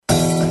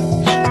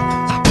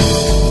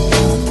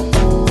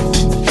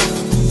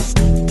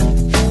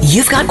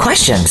got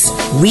questions.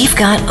 We've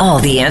got all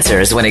the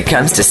answers when it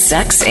comes to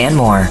sex and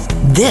more.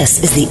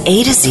 This is the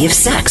A to Z of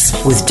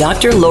Sex with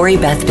Dr. Lori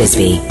Beth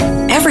Bisbee.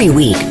 Every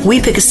week, we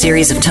pick a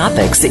series of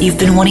topics that you've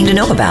been wanting to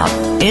know about.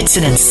 It's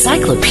an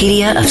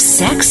encyclopedia of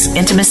sex,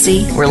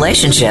 intimacy,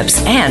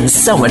 relationships, and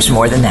so much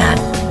more than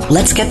that.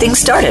 Let's get things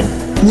started.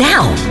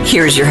 Now,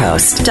 here's your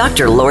host,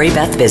 Dr. Lori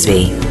Beth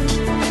Bisbee.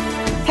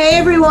 Hey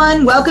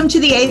everyone, welcome to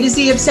the A to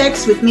Z of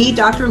Sex with me,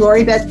 Dr.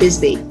 Lori Beth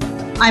Bisbee.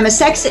 I'm a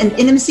sex and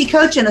intimacy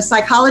coach and a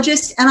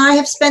psychologist, and I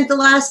have spent the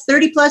last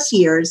 30 plus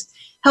years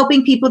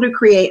helping people to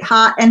create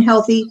hot and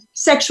healthy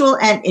sexual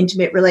and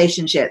intimate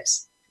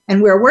relationships.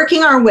 And we're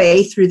working our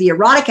way through the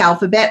erotic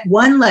alphabet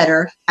one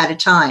letter at a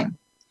time.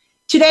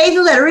 Today,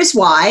 the letter is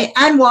Y,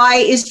 and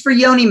Y is for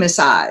yoni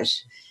massage.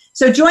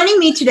 So joining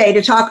me today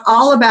to talk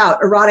all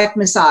about erotic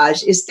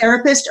massage is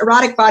therapist,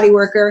 erotic body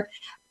worker,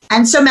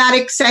 and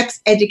somatic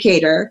sex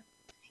educator,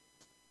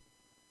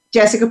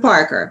 Jessica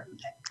Parker.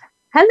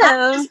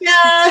 Hello.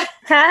 Hi,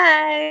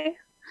 Hi.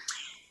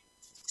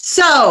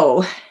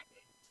 So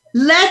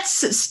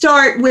let's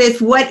start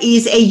with what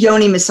is a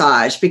yoni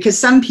massage, because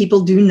some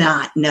people do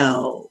not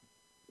know.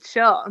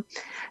 Sure.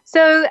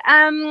 So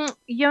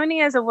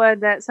yoni is a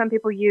word that some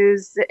people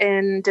use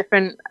in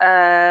different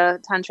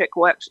tantric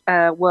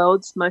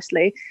worlds,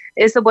 mostly.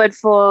 It's the word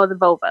for the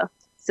vulva.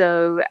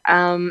 So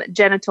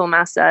genital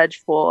massage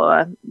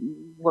for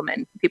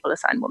women, people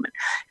assigned women.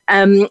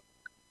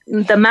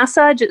 The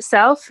massage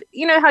itself,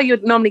 you know how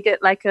you'd normally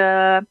get like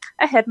a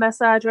head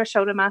massage or a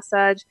shoulder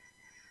massage,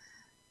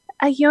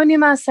 a yoni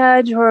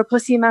massage or a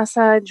pussy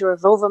massage or a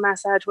vulva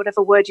massage,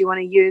 whatever word you want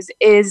to use,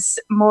 is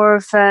more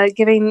of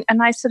giving a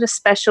nice sort of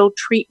special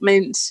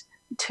treatment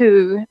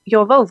to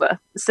your vulva.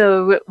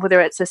 So whether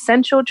it's a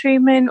sensual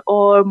treatment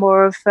or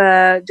more of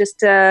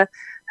just a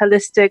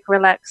holistic,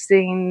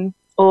 relaxing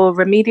or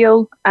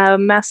remedial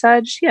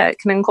massage, it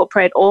can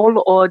incorporate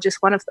all or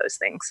just one of those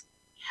things.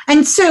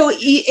 And so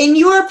in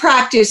your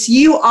practice,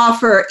 you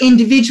offer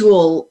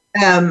individual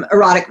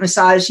erotic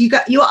massage.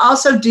 You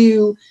also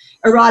do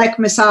erotic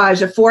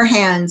massage of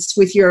forehands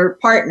with your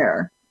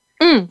partner.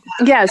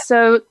 Yeah,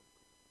 so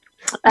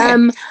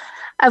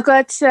I've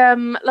got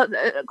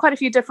quite a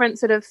few different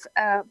sort of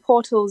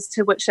portals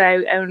to which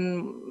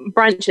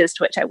branches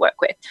to which I work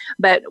with.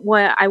 But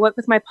where I work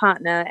with my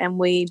partner and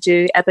we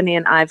do ebony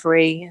and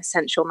ivory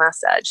sensual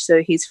massage.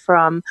 So he's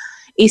from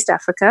East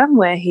Africa,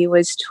 where he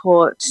was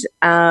taught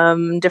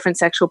different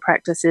sexual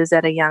practices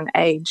at a young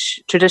age,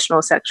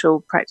 traditional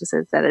sexual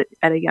practices at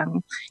a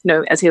young,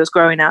 as he was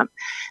growing up.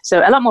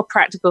 So a lot more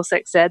practical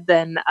sex ed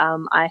than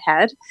I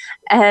had.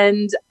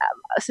 And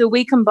so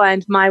we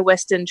combined my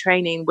Western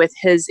training with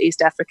his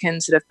East African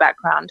sort of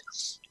background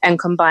and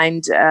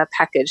combined a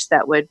package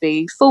that would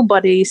be full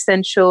body,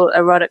 sensual,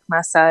 erotic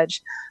massage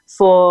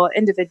for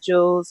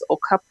individuals or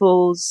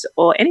couples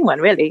or anyone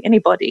really,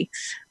 anybody.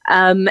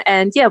 And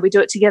we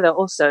do it together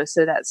also.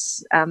 So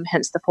that's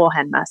hence the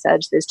forehand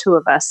massage. There's two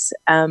of us.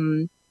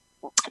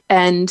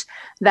 And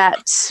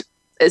that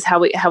is how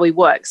we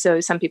work. So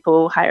some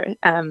people hire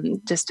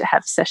just to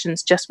have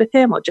sessions just with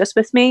him or just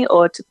with me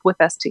or with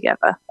us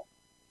together.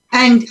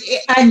 And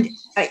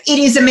it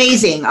is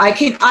amazing. I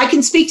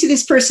can speak to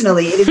this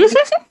personally.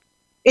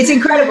 It's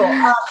incredible.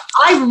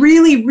 I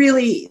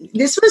really,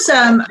 this was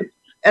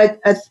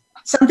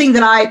something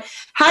that I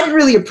hadn't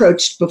really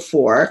approached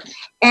before.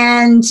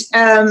 And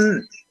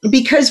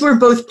because we're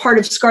both part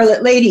of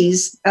Scarlet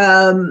Ladies,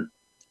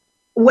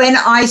 when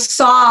I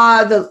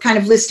saw the kind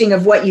of listing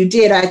of what you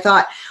did, I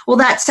thought, well,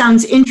 that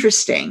sounds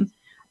interesting.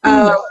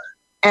 That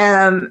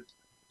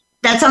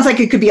sounds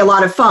like it could be a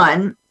lot of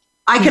fun.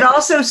 I could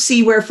also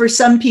see where for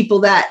some people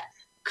that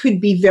could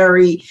be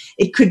very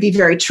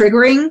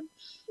triggering.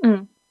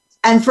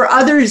 And for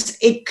others,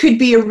 it could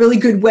be a really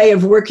good way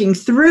of working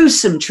through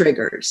some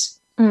triggers.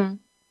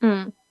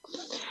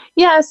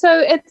 Yeah, so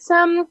it's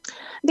the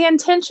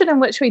intention in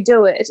which we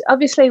do it.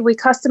 Obviously, we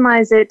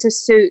customize it to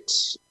suit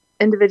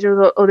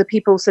individual or the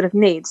people's sort of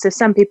needs. So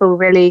some people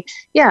really,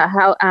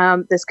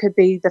 this could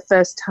be the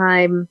first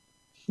time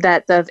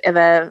that they've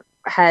ever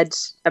had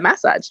a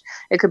massage.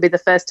 It could be the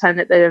first time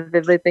that they've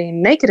ever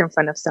been naked in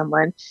front of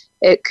someone.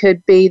 It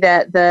could be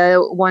that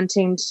they're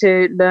wanting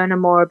to learn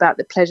more about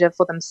the pleasure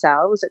for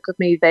themselves. It could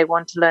be they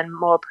want to learn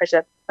more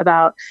pleasure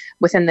about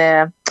within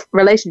their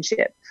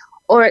relationship.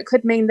 Or it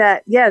could mean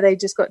that, they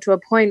just got to a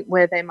point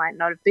where they might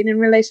not have been in a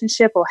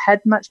relationship or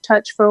had much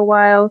touch for a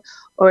while.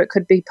 Or it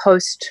could be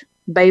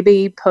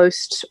post-baby,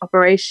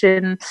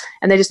 post-operation,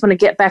 and they just want to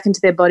get back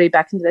into their body,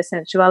 back into their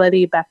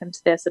sensuality, back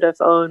into their sort of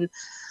own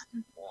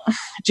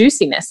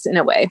juiciness in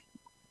a way.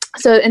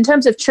 So in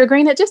terms of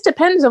triggering, it just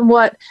depends on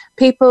what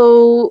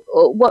people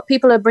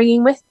are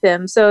bringing with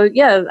them. So,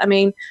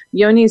 yonis,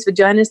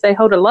 vaginas, they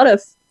hold a lot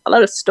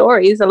of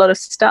stories, a lot of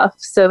stuff.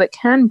 So it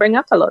can bring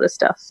up a lot of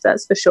stuff,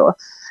 that's for sure.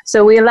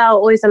 So we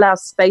always allow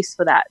space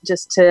for that,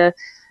 just to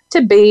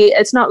be.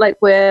 It's not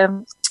like we're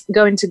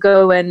going to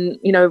go and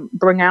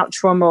bring out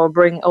trauma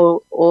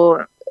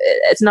or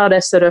it's not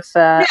a sort of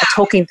a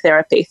talking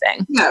therapy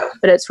thing. No.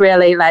 But it's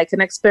really like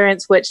an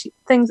experience which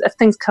if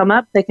things come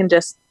up, they can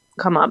just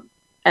come up.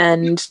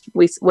 And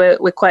we're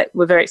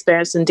very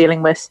experienced in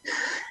dealing with,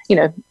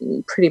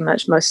 pretty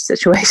much most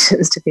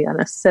situations, to be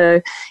honest.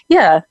 So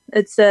yeah,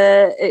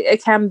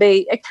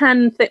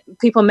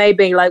 people may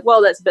be like,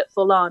 well, that's a bit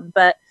full on,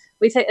 but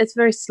it's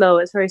very slow.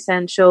 It's very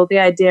sensual. The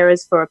idea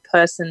is for a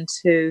person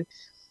to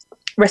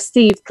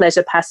receive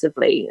pleasure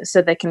passively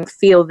so they can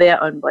feel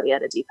their own body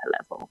at a deeper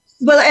level.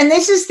 Well, and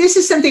this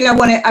is something I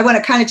want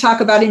to kind of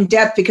talk about in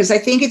depth, because I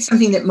think it's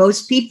something that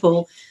most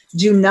people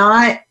do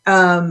not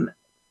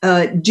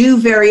do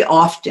very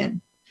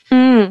often.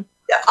 The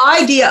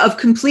idea of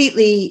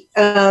completely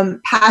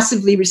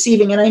passively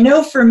receiving, and I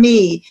know for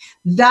me,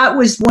 that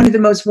was one of the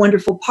most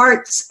wonderful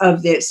parts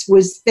of this,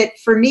 was that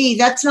for me,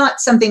 that's not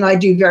something I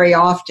do very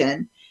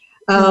often,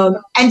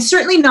 and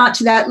certainly not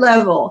to that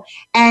level.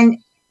 And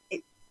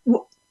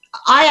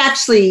I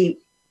actually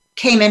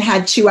came and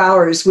had 2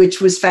 hours,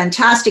 which was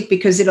fantastic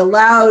because it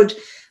allowed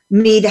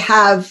me to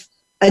have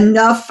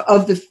enough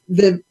of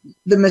the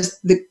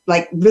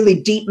like really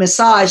deep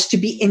massage to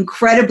be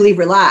incredibly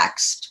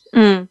relaxed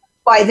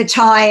by the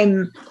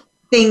time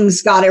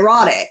things got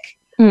erotic.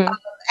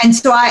 And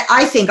so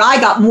I think I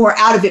got more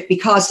out of it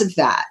because of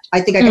that.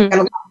 I think I got a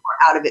lot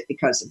more out of it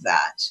because of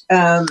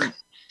that.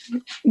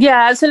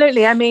 Yeah,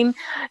 absolutely. I mean,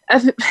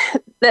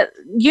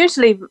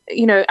 usually,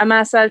 a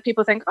massage,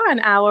 people think, an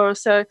hour or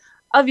so.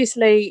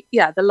 Obviously,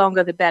 yeah, the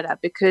longer the better,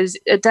 because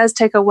it does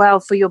take a while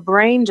for your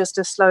brain just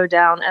to slow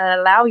down and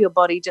allow your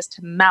body just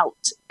to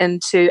melt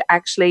into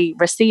actually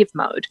receive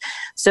mode.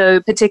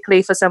 So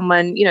particularly for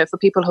someone, for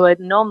people who are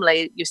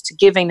normally used to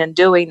giving and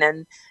doing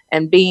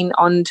and being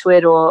onto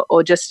it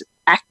or just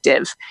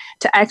active,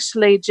 to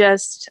actually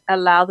just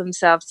allow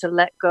themselves to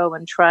let go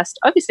and trust,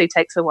 obviously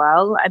takes a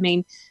while. I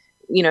mean,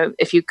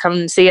 if you come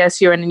and see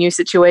us, you're in a new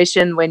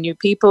situation, we're new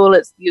people,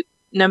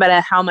 no matter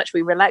how much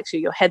we relax you,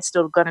 your head's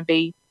still going to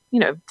be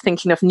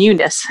thinking of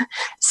newness.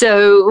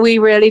 So we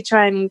really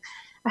try and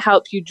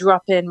help you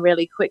drop in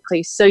really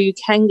quickly so you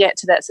can get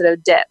to that sort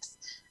of depth.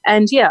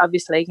 And yeah,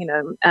 obviously,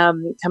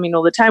 coming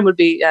all the time would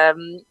be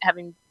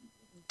having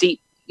deep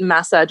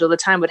massage all the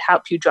time would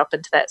help you drop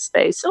into that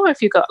space. Or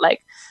if you've got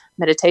like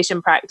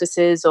meditation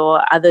practices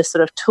or other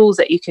sort of tools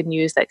that you can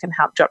use that can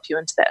help drop you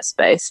into that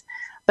space.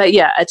 But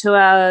yeah, a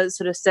 2-hour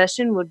sort of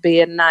session would be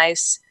a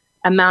nice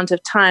amount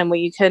of time where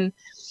you can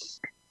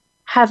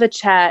have a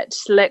chat,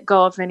 let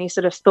go of any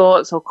sort of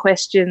thoughts or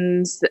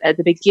questions at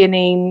the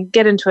beginning,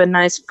 get into a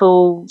nice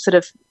full sort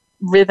of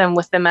rhythm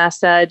with the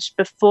massage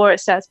before it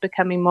starts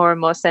becoming more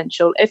and more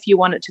sensual, if you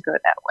want it to go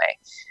that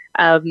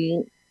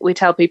way. We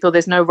tell people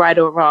there's no right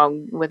or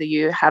wrong, whether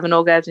you have an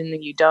orgasm or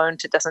you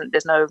don't.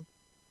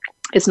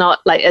 It's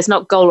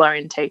not goal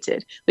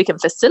orientated. We can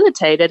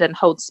facilitate it and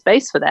hold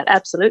space for that,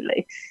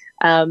 absolutely.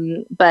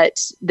 But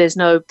there's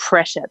no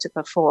pressure to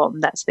perform.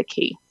 That's the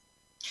key.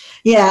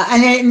 Yeah,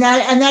 and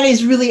that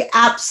is really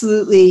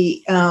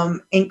absolutely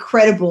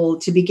incredible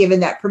to be given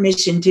that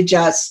permission to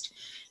just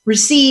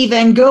receive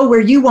and go where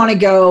you want to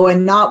go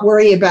and not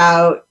worry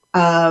about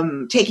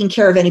taking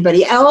care of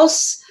anybody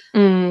else,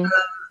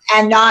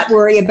 and not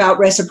worry about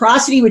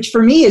reciprocity, which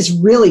for me is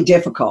really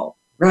difficult,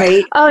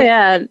 right? Oh,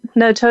 yeah.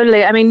 No,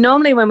 totally. I mean,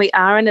 normally when we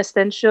are in a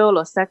sensual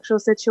or sexual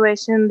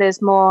situation,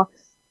 there's more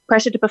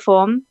pressure to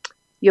perform.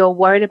 You're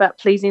worried about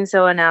pleasing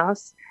someone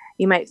else.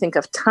 You might think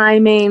of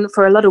timing.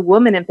 For a lot of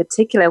women in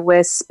particular,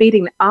 we're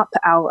speeding up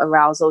our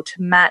arousal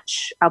to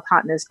match our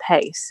partner's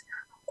pace,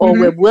 or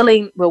we're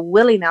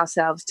willing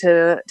ourselves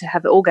to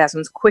have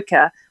orgasms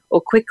quicker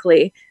or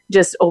quickly,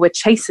 or we're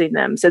chasing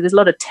them. So there's a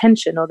lot of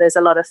tension, or there's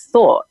a lot of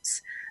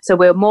thoughts. So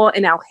we're more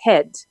in our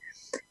head.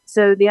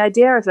 So the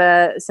idea of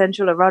a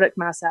sensual erotic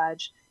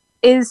massage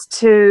is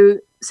to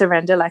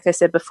surrender, like I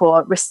said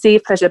before,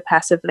 receive pleasure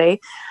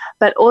passively,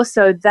 but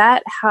also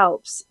that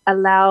helps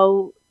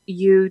allow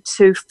you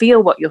to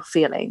feel what you're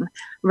feeling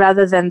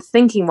rather than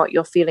thinking what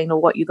you're feeling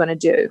or what you're going to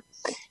do.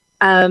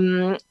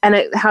 And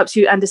it helps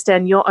you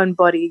understand your own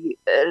body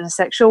in a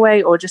sexual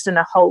way or just in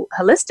a whole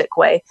holistic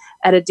way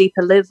at a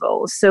deeper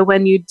level. So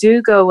when you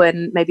do go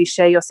and maybe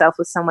share yourself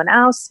with someone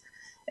else,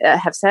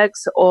 have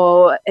sex,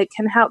 or it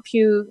can help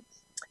you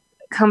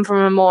come from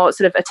a more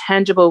sort of a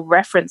tangible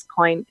reference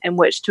point in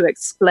which to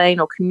explain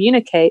or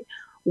communicate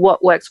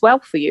what works well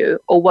for you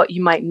or what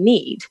you might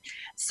need.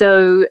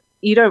 So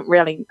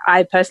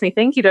I personally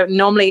think you don't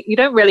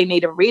really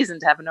need a reason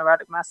to have an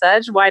erotic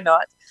massage. Why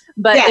not?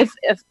 But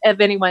if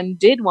anyone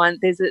did want,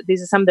 these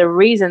are some of the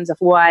reasons of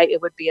why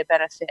it would be a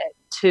benefit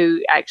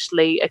to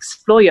actually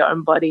explore your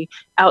own body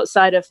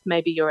outside of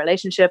maybe your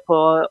relationship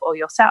or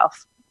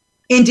yourself.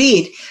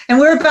 Indeed. And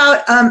we're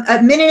about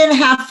a minute and a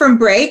half from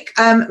break.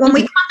 When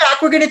we come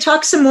back, we're going to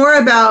talk some more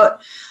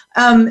about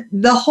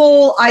the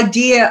whole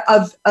idea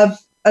of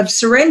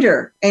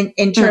surrender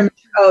in terms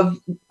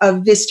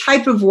of this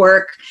type of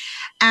work,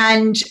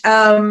 and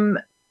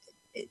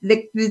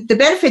the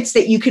benefits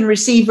that you can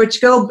receive,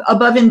 which go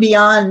above and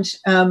beyond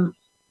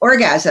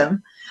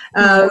orgasm,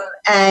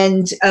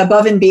 and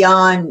above and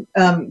beyond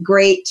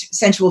great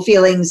sensual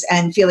feelings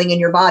and feeling in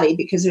your body,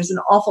 because there's an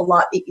awful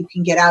lot that you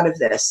can get out of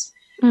this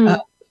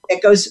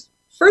that goes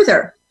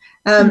further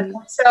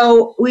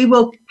So we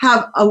will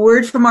have a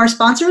word from our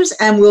sponsors,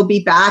 and we'll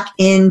be back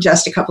in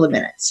just a couple of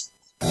minutes.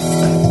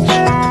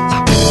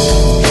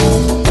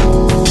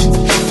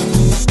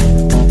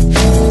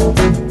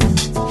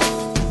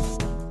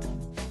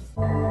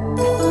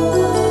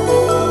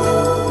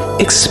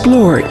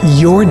 Explore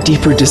your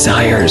deeper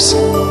desires.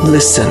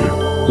 Listen,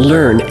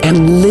 learn,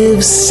 and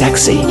live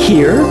sexy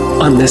here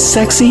on the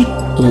Sexy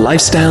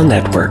Lifestyle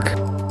Network.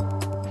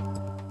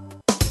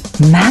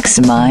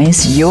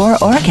 Maximize your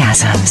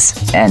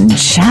orgasms and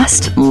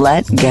just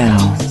let go.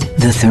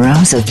 The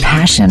Throes of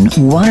Passion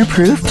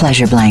waterproof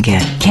pleasure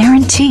blanket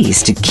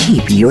guarantees to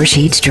keep your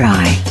sheets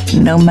dry,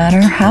 no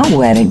matter how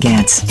wet it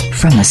gets.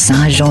 From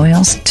massage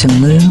oils to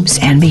lubes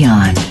and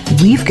beyond,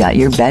 we've got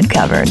your bed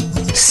covered.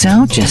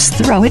 So just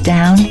throw it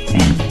down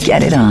and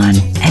get it on,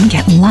 and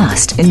get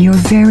lost in your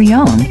very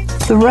own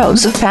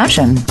Throes of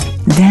Passion.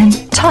 Then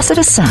toss it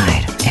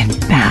aside and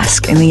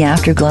bask in the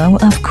afterglow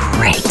of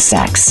great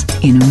sex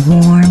in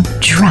warm,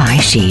 dry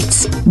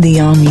sheets.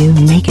 The all-new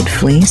Naked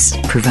Fleece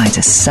provides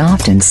a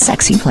soft and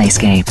sexy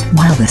playscape,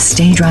 while the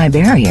Stay Dry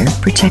barrier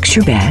protects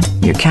your bed,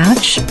 your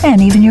couch,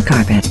 and even your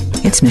carpet.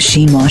 It's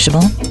machine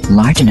washable,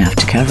 large enough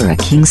to cover a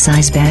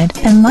king-size bed,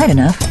 and light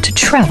enough to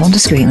travel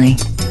discreetly.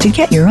 To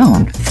get your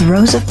own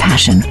Throes of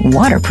Passion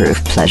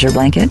waterproof pleasure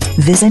blanket,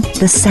 visit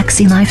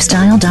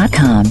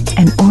thesexylifestyle.com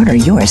and order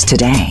yours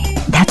today.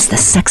 That's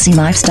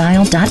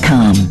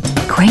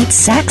thesexylifestyle.com. Great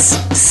sex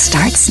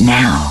starts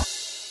now.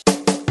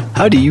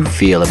 How do you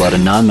feel about a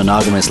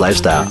non-monogamous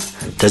lifestyle?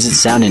 Does it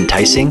sound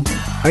enticing?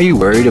 Are you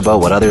worried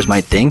about what others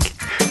might think?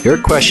 Your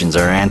questions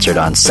are answered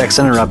on Sex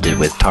Interrupted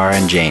with Tara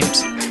and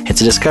James. It's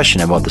a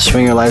discussion about the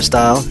swinger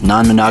lifestyle,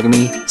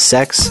 non-monogamy,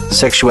 sex,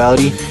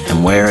 sexuality,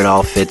 and where it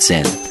all fits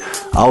in.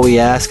 All we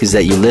ask is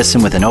that you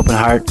listen with an open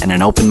heart and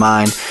an open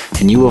mind,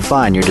 and you will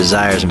find your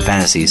desires and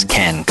fantasies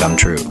can come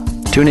true.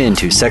 Tune in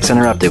to Sex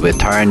Interrupted with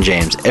Tara and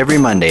James every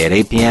Monday at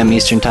 8 p.m.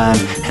 Eastern Time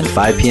and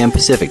 5 p.m.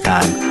 Pacific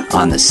Time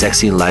on the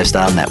Sexy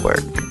Lifestyle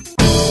Network.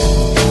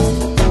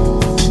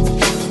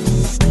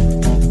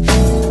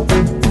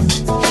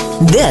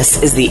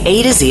 This is the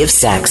A to Z of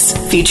Sex,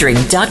 featuring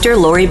Dr.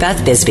 Lori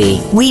Beth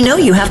Bisbee. We know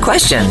you have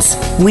questions.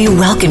 We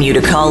welcome you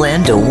to call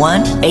in to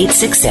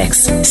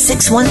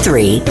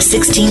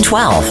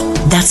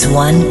 1-866-613-1612. That's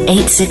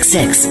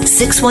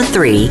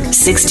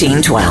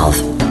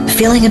 1-866-613-1612.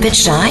 Feeling a bit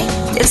shy?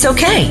 It's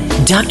okay.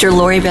 Dr.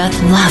 Lori Beth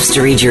loves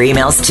to read your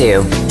emails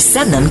too.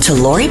 Send them to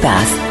Lori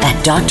Beth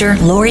at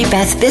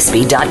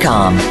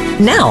drloribethbisbee.com.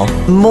 Now,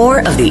 more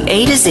of the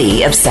A to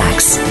Z of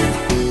Sex.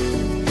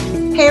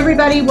 Hey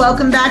everybody,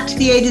 welcome back to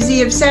the A to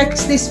Z of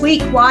Sex. This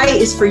week, Y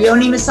is for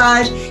Yoni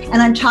Massage,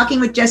 and I'm talking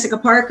with Jessica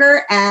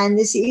Parker, and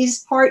this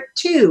is part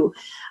 2.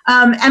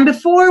 And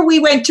before we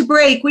went to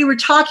break, we were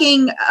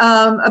talking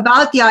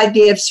about the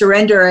idea of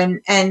surrender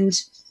and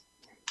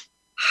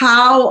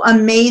how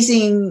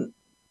amazing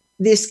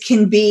this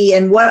can be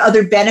and what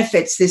other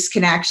benefits this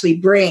can actually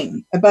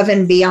bring above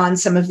and beyond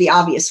some of the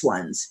obvious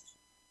ones.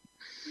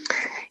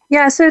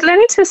 Yeah, so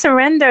learning to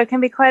surrender can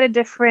be quite a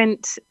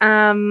different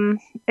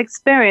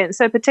experience.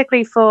 So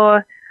particularly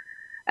for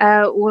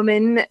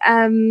women,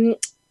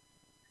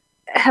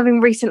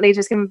 having recently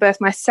just given birth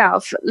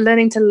myself,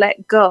 learning to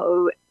let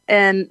go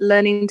and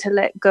learning to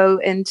let go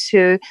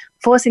into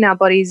forcing our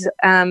bodies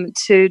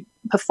to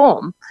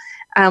perform,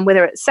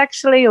 whether it's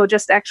sexually or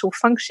just actual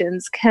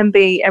functions, can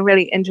be a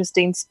really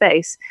interesting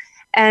space.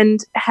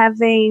 And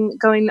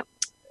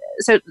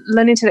so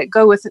learning to let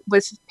go with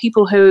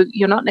people who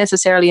you're not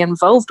necessarily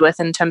involved with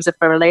in terms of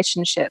a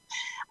relationship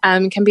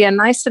can be a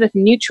nice sort of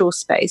neutral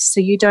space. So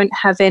you don't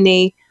have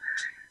any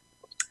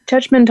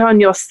judgment on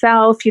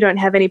yourself. You don't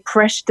have any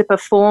pressure to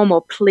perform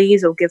or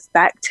please or give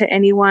back to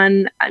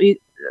anyone.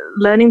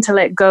 Learning to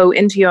let go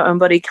into your own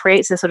body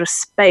creates a sort of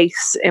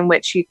space in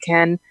which you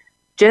can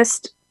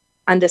just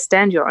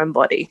understand your own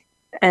body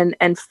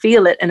and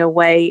feel it in a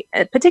way,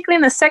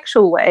 particularly in a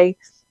sexual way,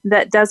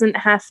 that doesn't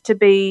have to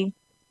be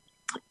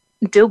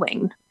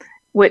doing,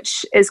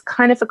 which is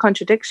kind of a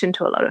contradiction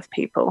to a lot of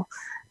people.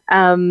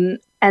 And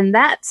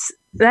that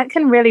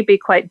can really be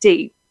quite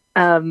deep,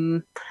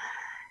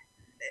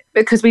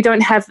 because we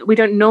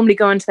don't normally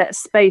go into that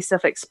space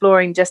of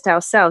exploring just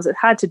ourselves. It's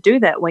hard to do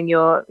that when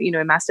you're,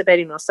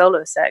 masturbating or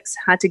solo sex,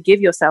 hard to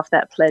give yourself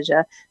that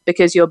pleasure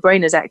because your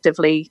brain is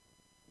actively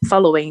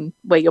following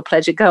where your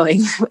pleasure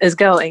is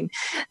going.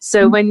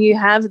 So when you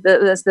have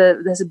there's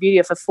a beauty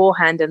of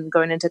beforehand and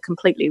going into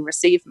completely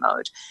receive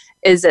mode,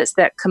 is it's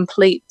that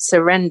complete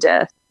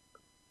surrender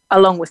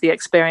along with the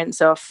experience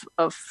of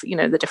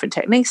the different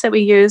techniques that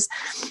we use,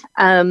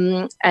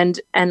 and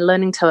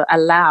learning to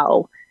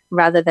allow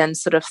rather than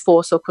sort of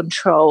force or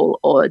control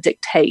or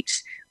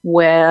dictate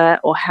where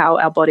or how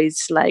our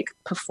bodies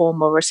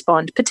perform or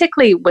respond,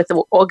 particularly with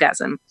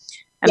orgasm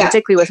and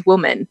particularly with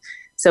women.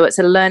 So it's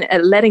a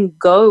letting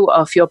go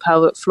of your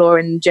pelvic floor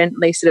and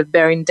gently sort of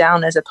bearing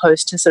down as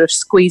opposed to sort of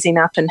squeezing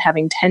up and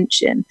having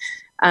tension,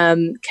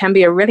 can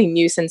be a really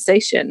new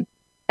sensation.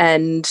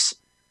 And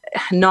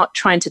not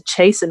trying to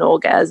chase an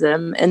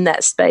orgasm in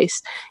that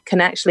space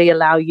can actually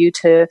allow you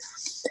to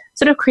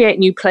sort of create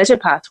new pleasure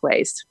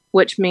pathways,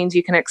 which means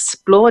you can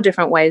explore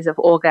different ways of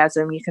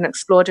orgasm. You can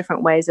explore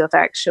different ways of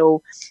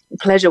actual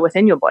pleasure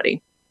within your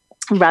body,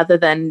 rather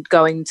than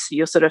going to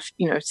your sort of,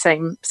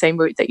 same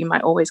route that you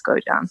might always go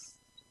down.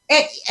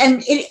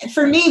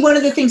 For me, one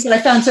of the things that I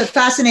found so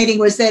fascinating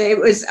was that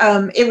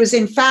it was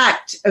in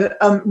fact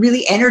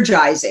really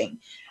energizing,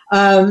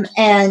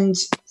 and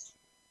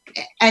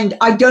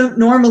I don't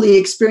normally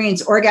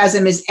experience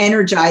orgasm as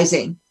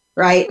energizing,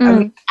 right? I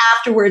mean,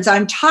 afterwards,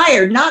 I'm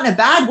tired, not in a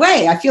bad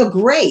way. I feel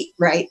great,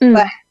 right?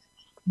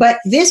 But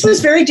this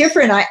was very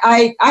different.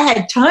 I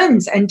had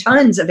tons and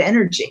tons of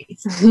energy.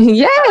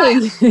 Yay!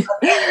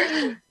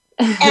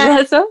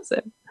 That's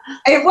awesome.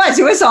 It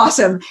was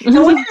awesome. And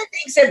one of the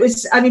things that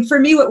was, for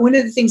me, one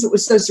of the things that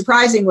was so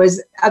surprising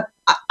was I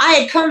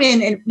had come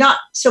in, and not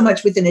so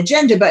much with an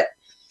agenda, but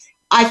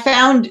I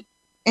found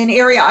an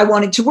area I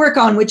wanted to work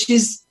on, which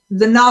is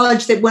the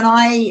knowledge that when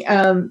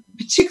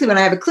particularly when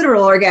I have a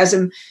clitoral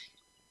orgasm,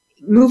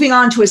 moving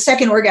on to a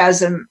second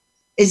orgasm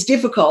is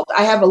difficult.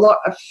 I have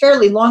a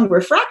fairly long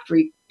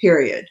refractory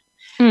period.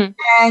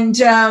 And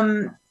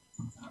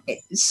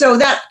so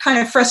that kind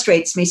of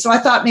frustrates me. So I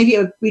thought maybe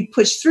we'd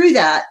push through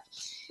that.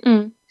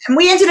 And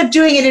we ended up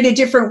doing it in a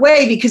different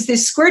way because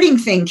this squirting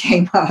thing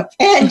came up.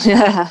 And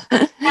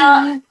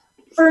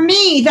for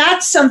me,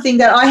 that's something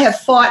that I have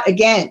fought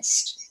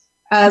against.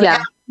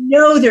 I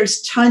know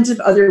there's tons of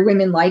other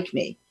women like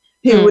me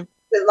who would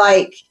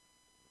like,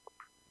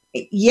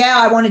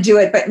 I want to do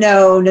it, but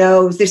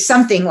no, there's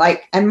something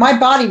like, and my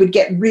body would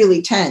get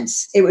really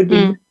tense. It would be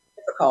really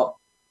difficult.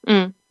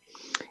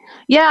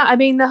 Yeah, I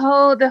mean the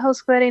whole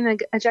squirting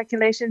and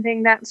ejaculation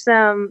thing. That's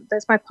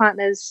my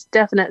partner's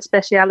definite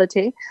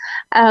speciality,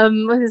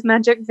 with his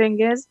magic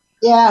fingers.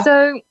 Yeah.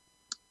 So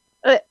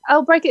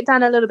I'll break it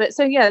down a little bit.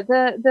 So yeah,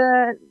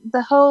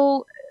 the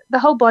whole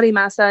body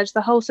massage,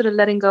 the whole sort of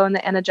letting go and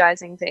the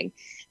energizing thing.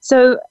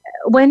 So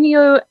when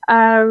you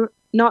are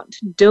not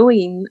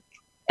doing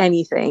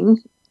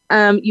anything,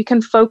 you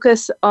can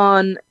focus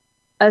on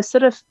a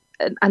sort of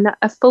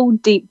a full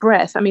deep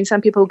breath. I mean,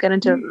 some people get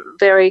into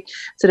very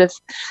sort of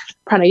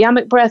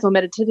pranayamic breath or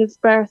meditative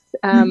breath,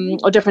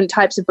 or different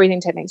types of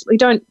breathing techniques. We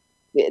don't,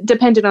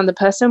 depending on the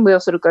person, we'll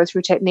sort of go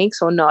through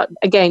techniques or not.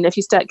 Again, if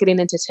you start getting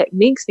into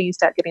techniques, then you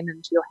start getting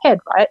into your head,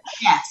 right?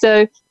 Yeah.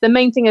 So the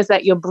main thing is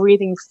that you're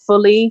breathing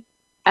fully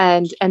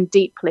and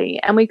deeply.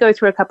 And we go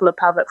through a couple of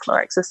pelvic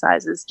floor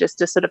exercises just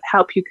to sort of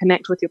help you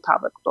connect with your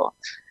pelvic floor.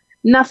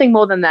 Nothing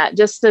more than that,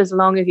 just as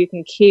long as you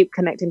can keep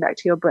connecting back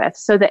to your breath.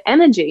 So the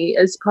energy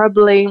is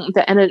probably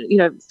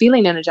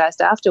feeling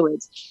energized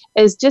afterwards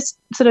is just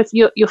sort of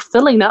you're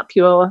filling up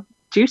your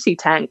juicy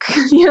tank,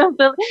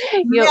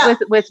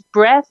 with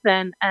breath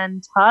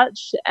and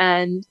touch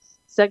and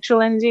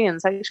sexual energy and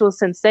sexual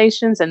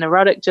sensations and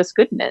erotic just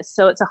goodness.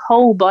 So it's a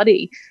whole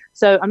body.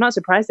 So I'm not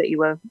surprised that you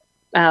were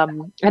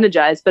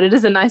energized, but it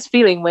is a nice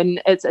feeling when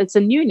it's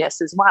a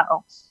newness as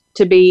well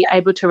to be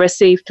able to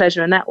receive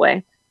pleasure in that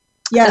way.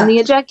 Yeah. And the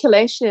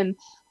ejaculation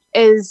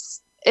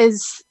is a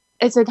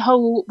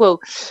whole, well,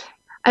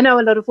 I know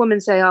a lot of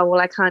women say, oh,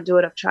 well, I can't do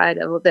it. I've tried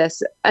all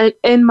this.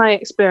 In my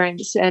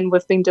experience, and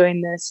we've been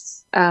doing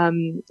this,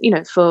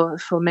 for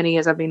many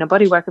years. I've been a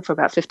body worker for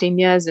about 15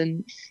 years,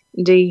 and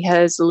Dee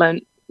has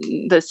learned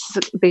this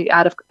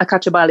out of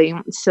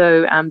Akachabali.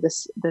 So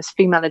this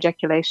female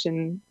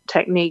ejaculation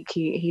technique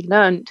he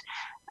learned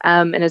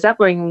in his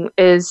upbringing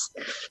he's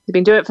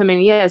been doing it for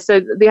many years. So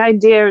the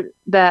idea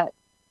that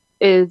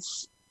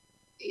is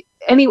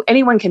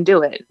anyone can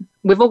do it.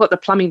 We've all got the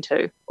plumbing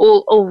too.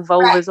 All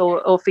vulvas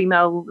or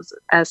females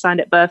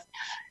signed at birth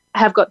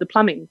have got the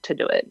plumbing to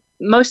do it,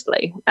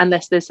 mostly,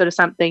 unless there's sort of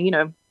something,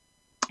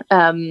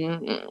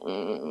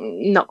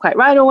 not quite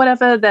right or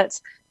whatever.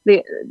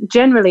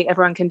 Generally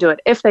everyone can do it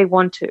if they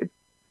want to.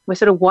 We're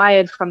sort of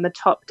wired from the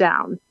top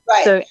down.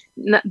 Right. So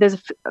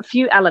there's a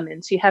few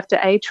elements. You have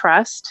to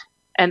trust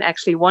and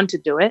actually want to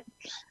do it.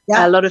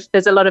 Yeah.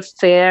 There's a lot of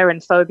fear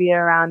and phobia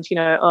around,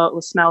 oh, it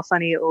will smell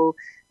funny, or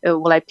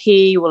will I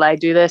pee? Will I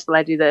do this? Will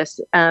I do this?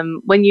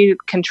 When you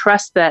can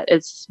trust that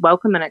it's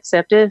welcome and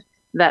accepted,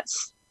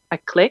 that's a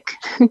click.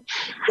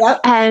 Yep.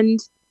 And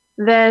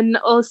then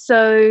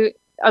also,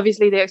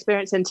 obviously, the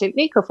experience and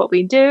technique of what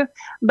we do,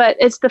 but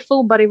it's the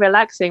full body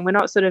relaxing. We're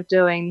not sort of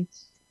doing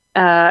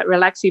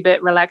relaxy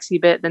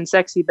bit, then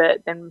sexy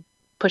bit, then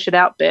push it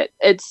out bit.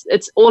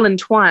 It's all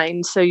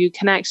entwined, so you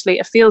can actually,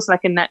 it feels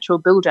like a natural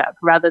build-up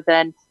rather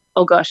than,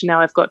 oh gosh,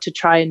 now I've got to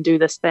try and do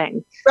this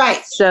thing.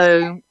 Right.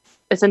 So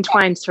it's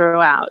entwined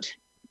throughout.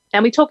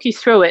 And we talk you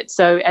through it.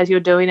 So as you're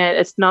doing it,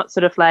 it's not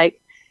sort of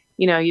like,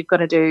 you've got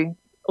to do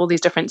all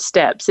these different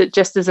steps. It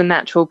just is a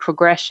natural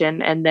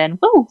progression. And then,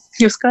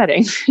 you're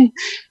skirting.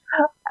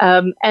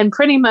 And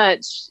pretty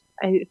much,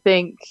 I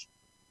think,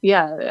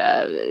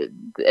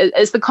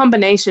 it's the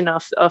combination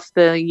of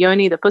the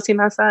yoni, the pussy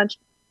massage,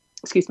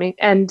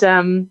 and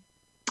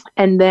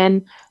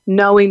then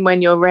knowing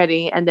when you're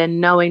ready, and then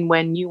knowing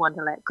when you want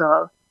to let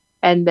go.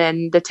 And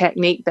then the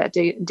technique that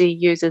Dee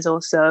uses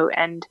also,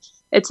 and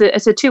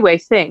it's a two-way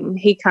thing.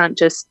 We can't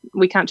just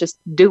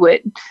do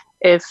it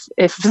if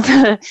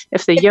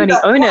the yoni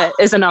owner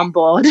isn't on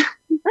board.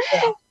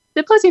 Yeah.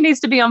 The pussy needs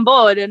to be on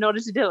board in order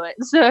to do it.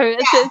 So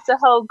it's a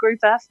whole group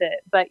effort.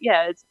 But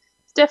yeah, it's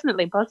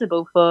definitely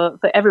possible for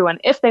everyone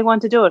if they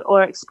want to do it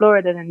or explore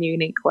it in a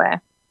unique way.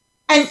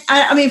 And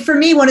I mean, for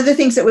me, one of the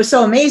things that was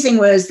so amazing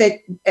was that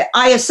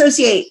I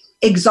associate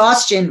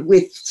exhaustion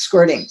with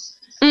squirting.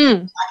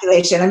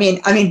 Ejaculation. I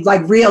mean,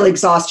 like real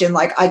exhaustion,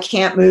 like I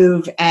can't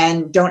move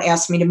and don't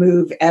ask me to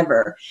move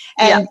ever.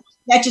 And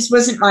that just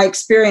wasn't my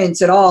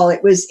experience at all.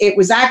 It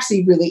was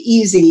actually really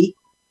easy.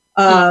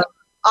 I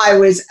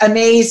was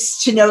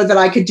amazed to know that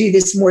I could do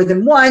this more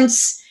than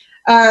once.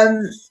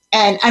 And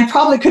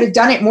probably could have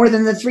done it more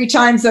than the 3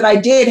 times that I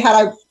did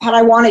had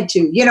I wanted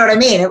to. You know what I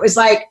mean? It was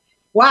like,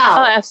 wow.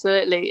 Oh,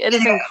 absolutely. It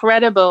is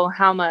incredible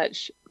how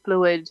much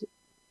fluid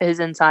is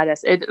inside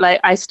us. I've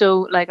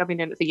been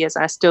doing it for years.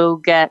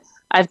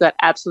 I've got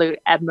absolute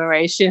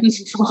admiration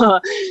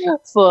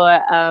for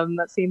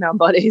female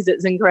bodies.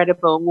 It's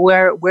incredible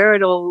where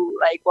it all,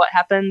 like, what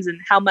happens and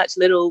how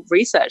little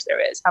research there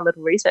is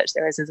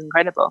is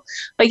incredible.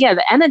 But yeah,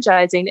 the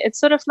energizing, it's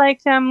sort of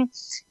like,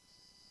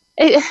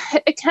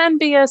 it can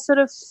be a sort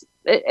of,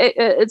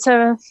 it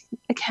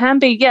can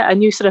be, a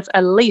new sort of,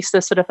 at least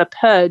a sort of a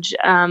purge,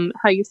 how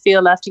you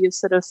feel after you've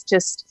sort of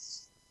just,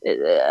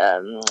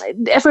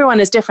 everyone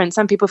is different.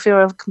 Some people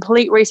feel a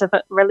complete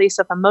release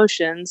of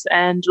emotions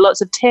and lots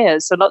of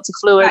tears, so lots of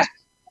fluid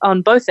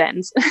on both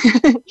ends.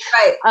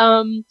 Right.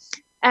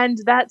 And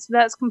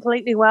that's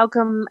completely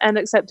welcome and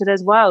accepted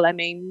as well. I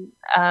mean,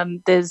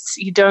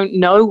 you don't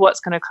know what's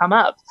going to come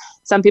up.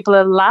 Some people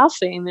are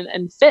laughing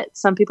and fit.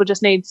 Some people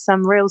just need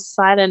some real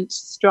silent,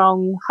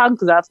 strong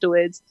hugs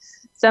afterwards.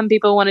 Some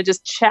people want to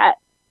just chat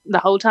the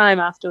whole time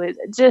afterwards.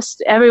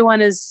 Just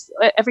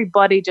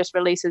everybody just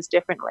releases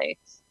differently.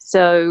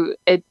 So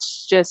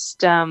it's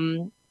just,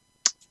 everyone,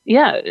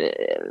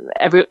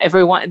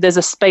 there's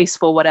a space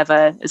for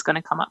whatever is going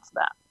to come up for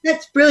that.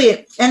 That's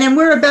brilliant. And then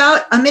we're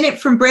about a minute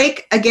from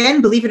break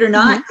again, believe it or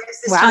not.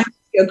 This time to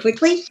go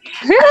quickly.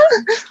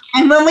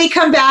 And when we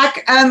come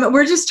back,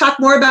 we're just talk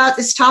more about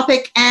this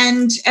topic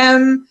and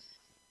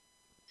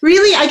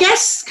really, I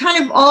guess,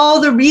 kind of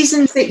all the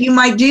reasons that you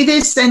might do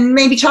this, and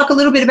maybe talk a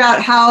little bit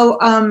about how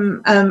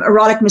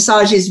erotic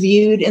massage is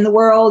viewed in the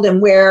world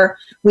and where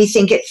we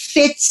think it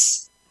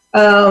fits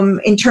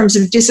in terms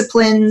of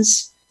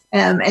disciplines,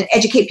 and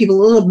educate people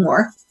a little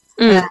more.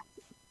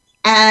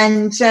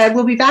 And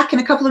we'll be back in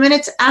a couple of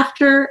minutes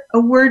after a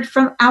word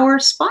from our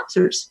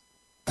sponsors.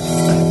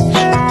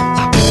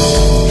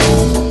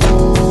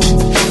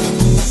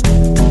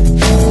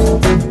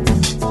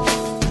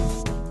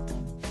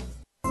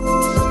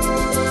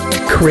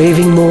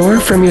 Craving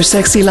more from your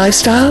sexy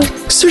lifestyle?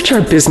 Search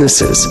our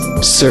businesses,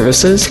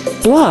 services,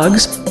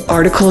 blogs,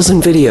 articles,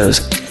 and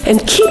videos, and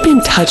keep in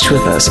touch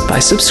with us by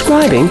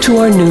subscribing to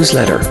our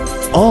newsletter,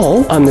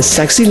 all on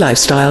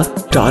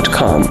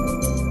thesexylifestyle.com.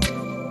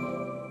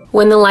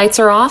 When the lights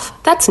are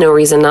off, that's no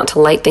reason not to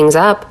light things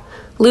up.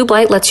 Lube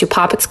Light lets you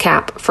pop its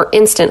cap for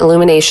instant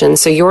illumination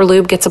so your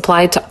lube gets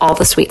applied to all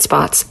the sweet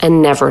spots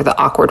and never the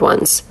awkward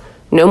ones.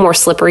 No more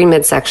slippery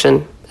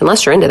midsection,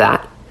 unless you're into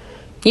that.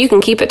 You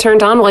can keep it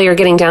turned on while you're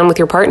getting down with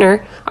your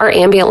partner. Our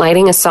ambient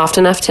lighting is soft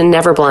enough to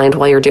never blind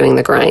while you're doing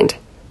the grind.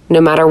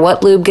 No matter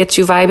what lube gets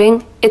you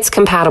vibing, it's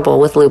compatible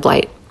with Lube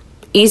Light.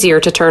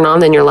 Easier to turn on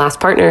than your last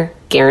partner,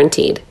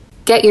 guaranteed.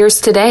 Get yours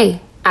today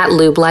at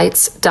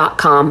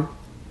lubelights.com.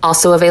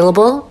 Also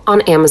available on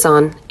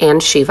Amazon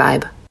and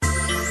SheVibe.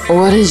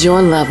 What is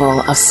your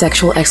level of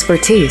sexual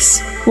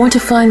expertise? Want to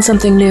find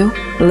something new?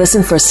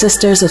 Listen for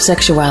Sisters of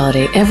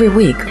Sexuality every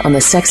week on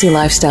the Sexy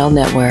Lifestyle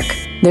Network.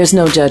 There's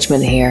no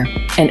judgment here,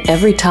 and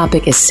every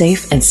topic is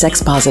safe and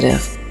sex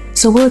positive.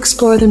 So we'll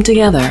explore them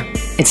together.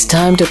 It's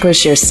time to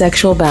push your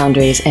sexual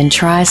boundaries and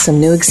try some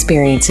new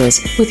experiences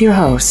with your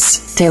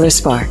hosts, Taylor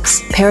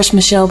Sparks, Parrish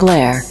Michelle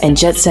Blair, and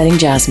Jet Setting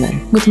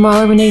Jasmine, with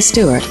Marla Renee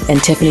Stewart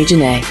and Tiffany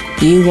Janae.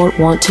 You won't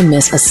want to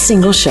miss a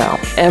single show.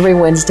 Every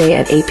Wednesday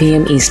at 8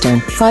 p.m. Eastern,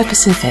 5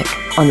 Pacific,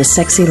 on the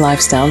Sexy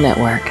Lifestyle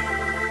Network.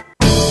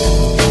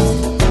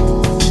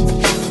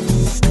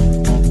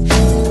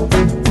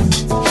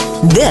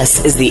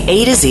 This is the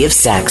A to Z of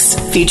Sex,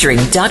 featuring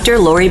Dr.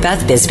 Lori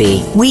Beth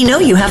Bisbee. We know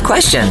you have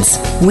questions.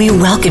 We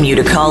welcome you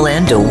to call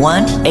in to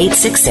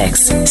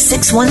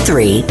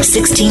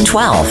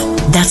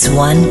 1-866-613-1612. That's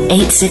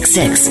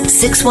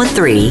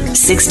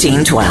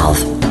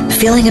 1-866-613-1612.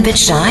 Feeling a bit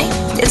shy?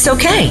 It's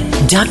okay.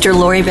 Dr.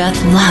 Lori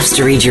Beth loves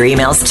to read your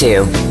emails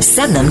too.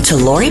 Send them to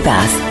Lori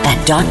Beth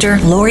at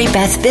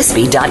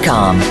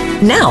drloribethbisbee.com.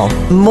 Now,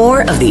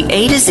 more of the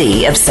A to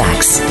Z of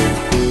Sex.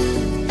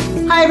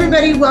 Hi,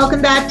 everybody.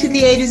 Welcome back to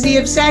the A to Z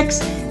of Sex.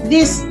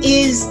 This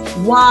is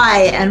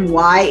Y, and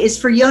Y is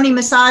for Yoni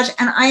Massage,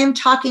 and I am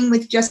talking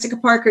with Jessica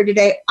Parker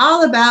today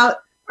all about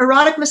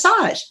erotic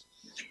massage.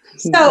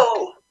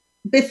 So,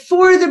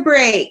 before the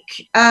break,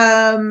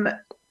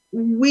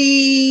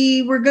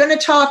 we were going to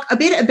talk a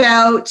bit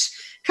about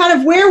kind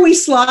of where we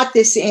slot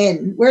this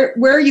in,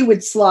 where you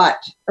would slot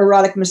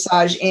erotic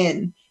massage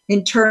in.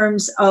 in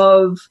terms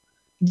of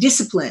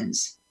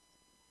disciplines?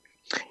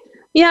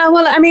 Yeah,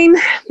 well, I mean,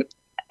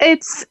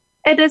 it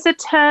is a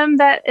term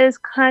that is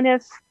kind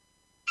of,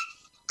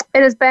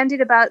 it is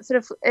bandied about sort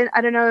of,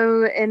 I don't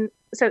know,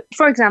 so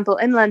for example,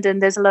 in London,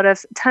 there's a lot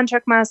of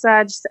tantric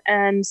massage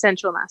and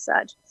sensual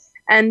massage.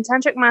 And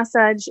tantric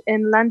massage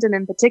in London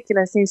in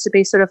particular seems to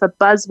be sort of a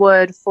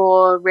buzzword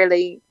for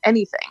really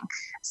anything.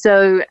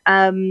 So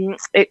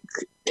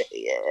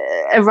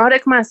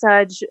erotic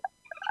massage,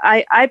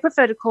 I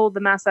prefer to call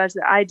the massage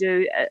that I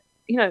do,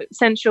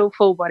 sensual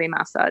full body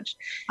massage.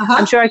 Uh-huh.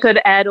 I'm sure I could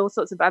add all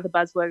sorts of other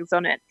buzzwords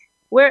on it.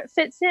 Where it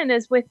fits in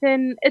is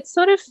within, it's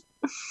sort of,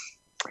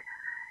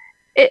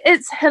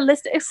 it's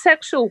holistic, it's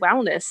sexual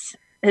wellness.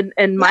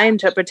 In my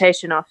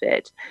interpretation of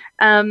it.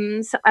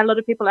 So a lot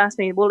of people ask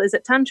me, well, is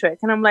it tantric?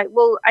 And I'm like,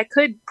 well, I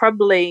could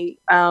probably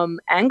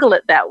angle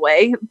it that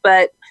way,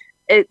 but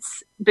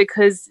it's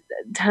because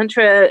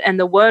tantra and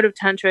the word of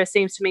tantra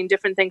seems to mean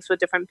different things for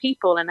different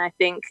people. And I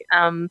think,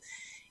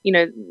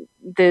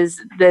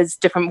 there's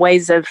different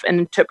ways of and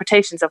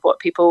interpretations of what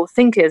people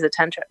think is a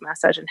tantric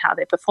massage and how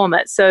they perform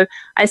it. So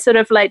I sort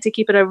of like to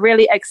keep it a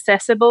really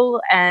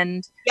accessible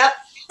and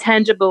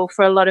tangible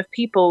for a lot of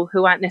people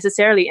who aren't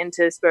necessarily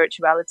into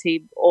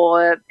spirituality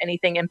or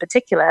anything in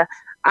particular.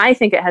 I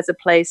think it has a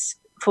place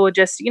for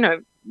just,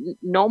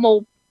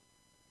 normal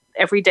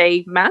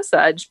everyday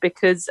massage,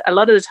 because a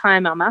lot of the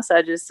time our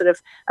massage is sort of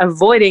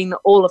avoiding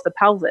all of the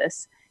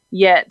pelvis,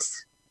 yet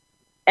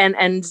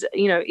and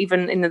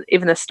even in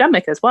the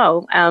stomach as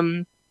well,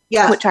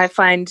 which I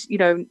find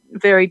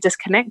very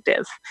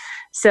disconnective.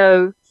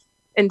 So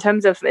in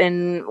terms of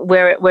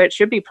where it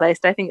should be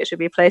placed, I think it should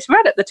be placed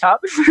right at the top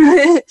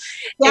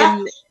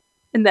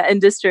in the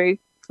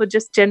industry for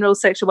just general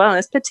sexual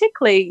wellness,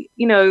 particularly,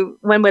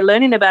 when we're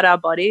learning about our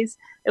bodies.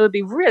 It would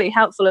be really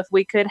helpful if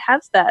we could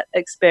have that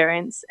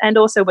experience, and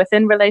also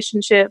within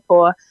relationship,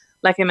 or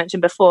like I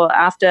mentioned before,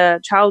 after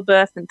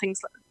childbirth and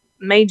things like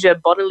major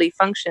bodily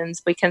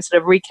functions, we can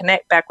sort of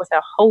reconnect back with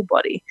our whole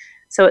body.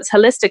 So it's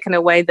holistic in a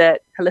way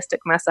that holistic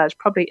massage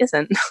probably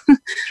isn't.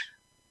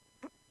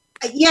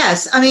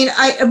 Yes. I mean,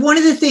 one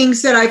of the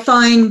things that I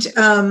find,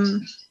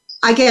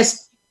 I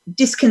guess,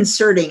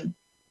 disconcerting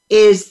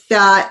is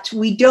that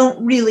we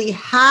don't really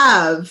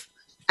have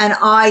an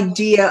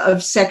idea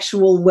of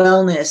sexual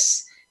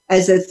wellness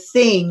as a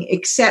thing,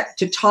 except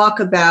to talk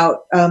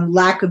about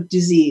lack of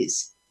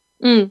disease.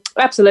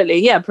 Absolutely.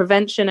 Yeah.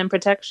 Prevention and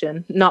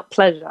protection, not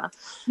pleasure.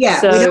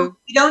 Yeah. So,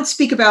 we don't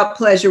speak about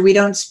pleasure. We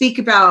don't speak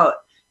about,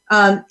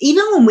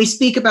 even when we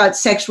speak about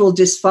sexual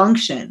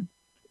dysfunction,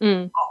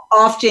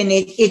 often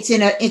it's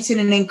in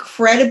an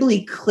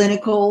incredibly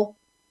clinical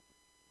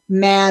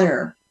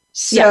manner.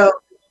 So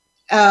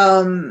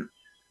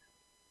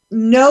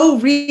no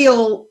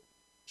real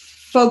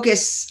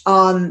focus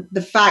on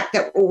the fact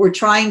that what we're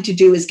trying to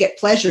do is get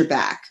pleasure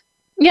back.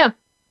 Yeah.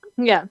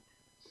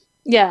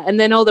 And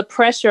then all the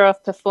pressure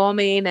of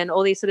performing and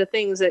all these sort of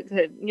things that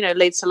could,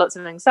 leads to lots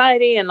of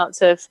anxiety and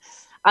lots of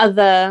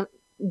other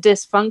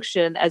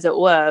dysfunction, as it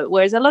were.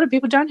 Whereas a lot of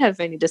people don't have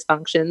any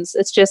dysfunctions.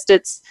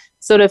 It's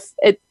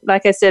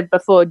like I said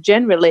before,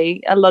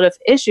 generally a lot of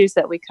issues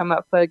that we come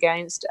up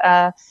against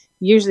are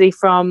usually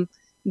from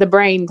the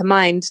brain, the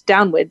mind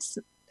downwards,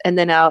 and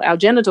then our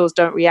genitals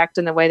don't react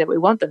in the way that we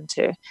want them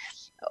to.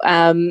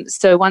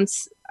 So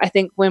I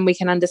think when we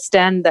can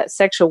understand that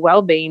sexual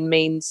well-being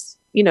means,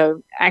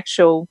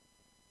 actual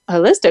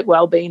holistic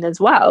well-being as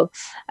well,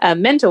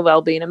 mental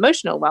well-being,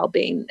 emotional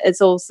well-being,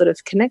 it's all sort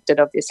of connected,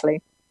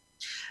 obviously.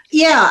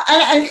 Yeah,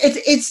 and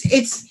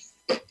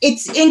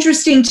it's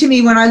interesting to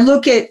me when I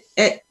look at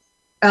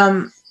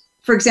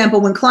for example,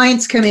 when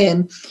clients come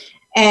in,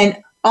 and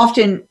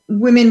often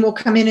women will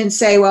come in and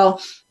say,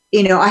 well,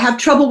 I have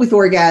trouble with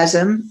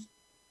orgasm.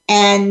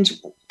 And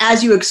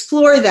as you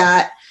explore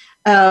that,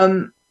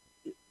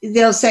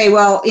 they'll say,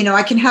 well,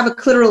 I can have a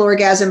clitoral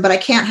orgasm, but I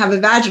can't have a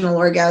vaginal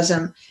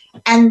orgasm.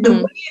 And the way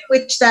in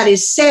which that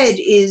is said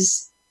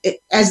is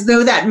as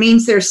though that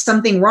means there's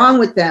something wrong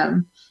with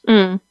them,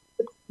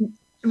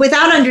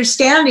 without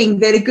understanding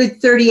that a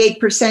good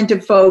 38%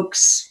 of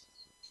folks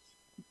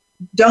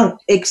don't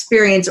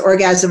experience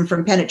orgasm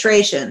from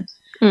penetration.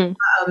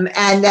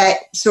 And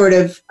that sort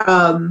of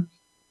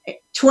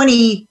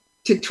 20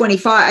 to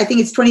 25, I think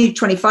it's 20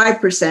 to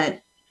 25%,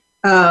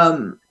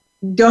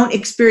 don't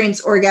experience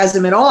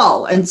orgasm at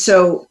all. And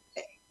so,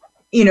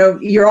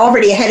 you're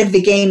already ahead of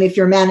the game if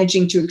you're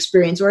managing to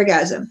experience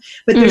orgasm.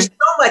 But there's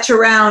so much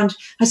around.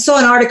 I saw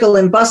an article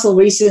in Bustle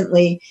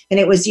recently, and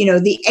it was,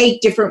 the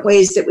 8 different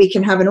ways that we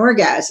can have an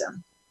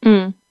orgasm,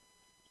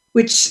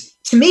 which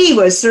to me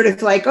was sort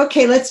of like,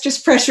 okay, let's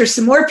just pressure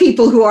some more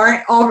people who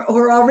are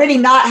already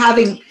not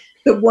having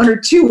the 1 or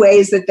 2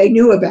 ways that they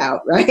knew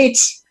about, right?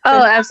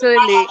 Oh,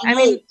 absolutely. I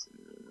mean,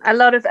 a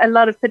lot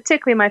of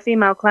particularly my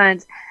female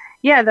clients,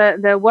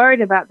 they're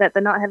worried about that.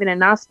 They're not having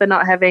enough. They're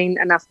not having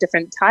enough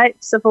different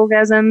types of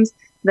orgasms,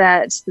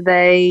 that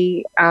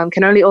they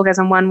can only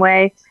orgasm one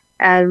way.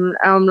 And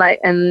I'm like,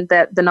 and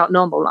that they're not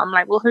normal. I'm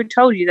like, well, who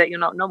told you that you're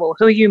not normal?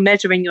 Who are you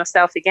measuring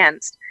yourself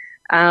against?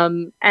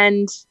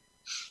 And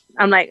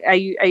I'm like,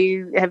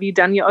 have you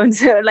done your own?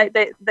 Like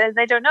they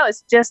don't know.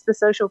 It's just the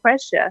social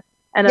pressure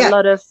and a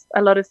lot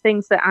of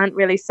things that aren't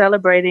really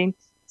celebrating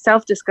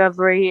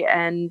self-discovery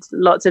and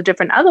lots of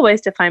different other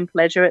ways to find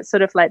pleasure. It's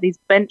sort of like these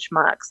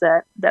benchmarks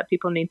that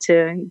people need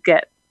to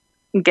get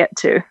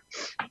to.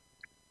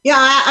 Yeah,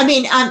 I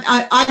mean,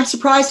 I'm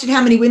surprised at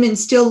how many women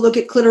still look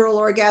at clitoral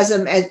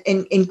orgasm as,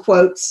 in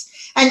quotes.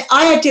 And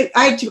I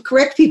had to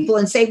correct people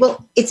and say,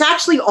 well, it's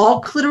actually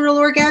all clitoral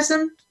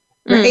orgasm,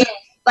 right?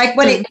 Like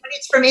when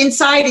it's from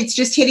inside, it's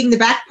just hitting the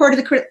back part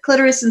of the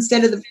clitoris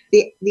instead of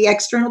the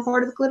external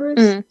part of the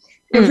clitoris.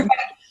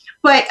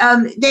 But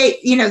they,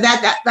 you know,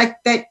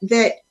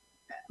 that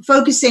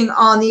focusing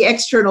on the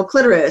external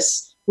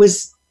clitoris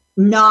was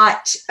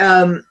not.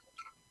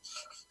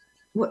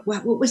 What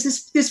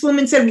was this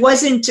woman said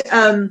wasn't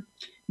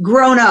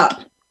grown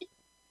up.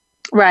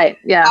 Right.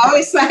 Yeah. I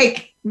was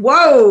like,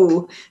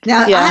 whoa.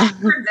 Now I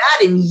haven't heard that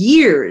in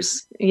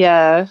years.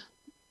 Yeah.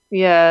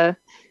 Yeah.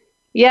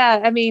 Yeah.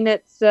 I mean,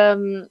 it's,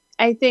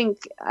 I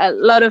think a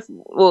lot of,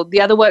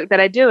 the other work that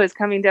I do is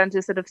coming down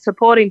to sort of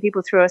supporting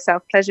people through a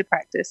self-pleasure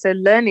practice. So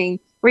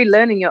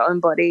relearning your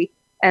own body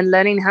and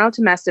learning how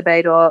to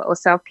masturbate or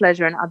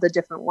self-pleasure in other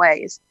different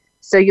ways.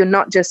 So you're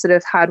not just sort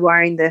of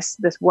hardwiring this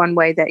one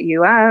way that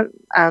you are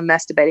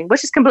masturbating,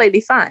 which is completely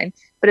fine,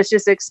 but it's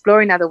just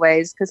exploring other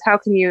ways, because how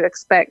can you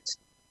expect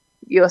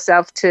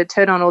yourself to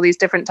turn on all these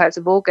different types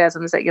of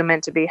orgasms that you're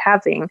meant to be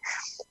having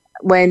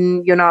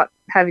when you're not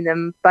having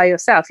them by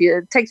yourself?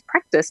 It takes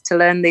practice to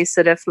learn these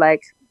sort of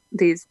like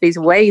these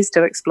ways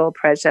to explore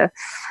pleasure.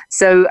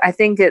 So I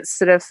think it's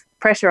sort of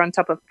pressure on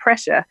top of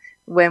pressure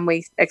when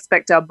we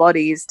expect our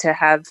bodies to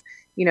have,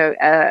 you know,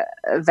 a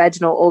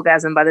vaginal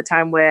orgasm by the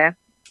time we're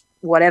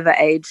whatever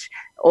age,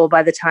 or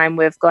by the time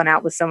we've gone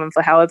out with someone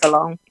for however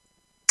long.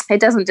 It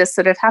doesn't just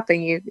sort of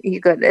happen.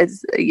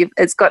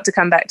 It's got to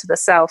come back to the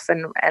self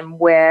and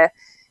where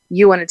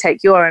you want to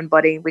take your own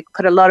body. We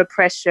put a lot of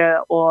pressure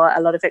or a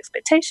lot of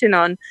expectation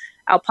on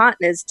our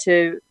partners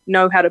to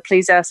know how to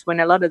please us, when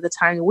a lot of the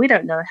time we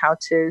don't know how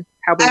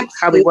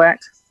we work.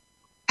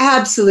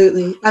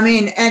 Absolutely. I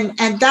mean,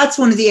 and that's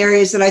one of the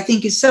areas that I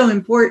think is so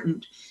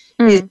important.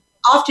 Is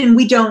often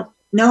we don't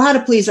know how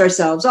to please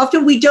ourselves.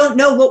 Often we don't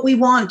know what we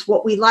want,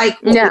 what we like,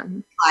 what we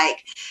don't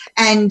like.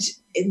 And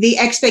the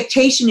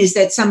expectation is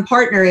that some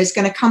partner is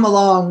going to come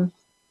along,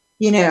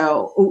 you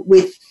know,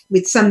 with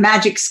some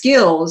magic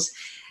skills.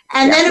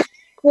 And then, of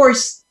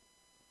course,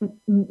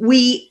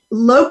 we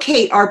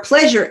locate our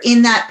pleasure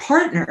in that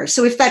partner.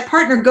 So if that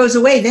partner goes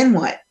away, then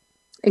what?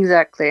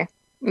 Exactly.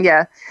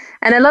 Yeah.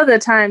 And a lot of the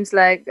times,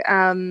 like,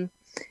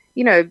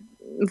 you know,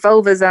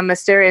 vulvas are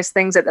mysterious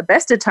things at the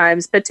best of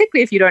times,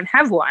 particularly if you don't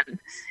have one.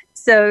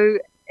 So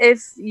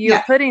if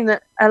you're putting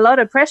a lot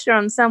of pressure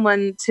on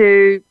someone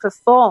to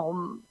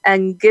perform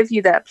and give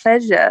you that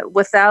pleasure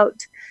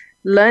without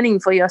learning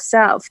for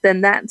yourself,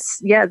 then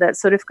that's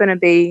sort of going to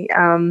be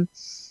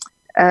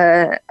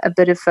a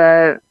bit of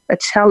a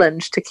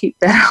challenge to keep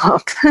that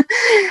up.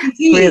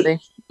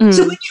 Really.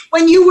 So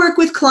when you work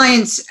with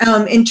clients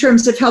in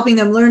terms of helping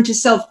them learn to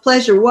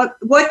self-pleasure,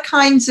 what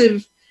kinds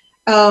of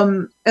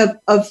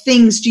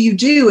things do you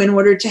do in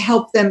order to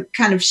help them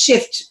kind of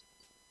shift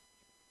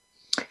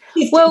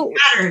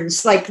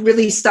patterns, like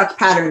really stuck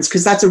patterns?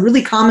 Because that's a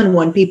really common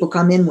one people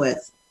come in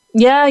with.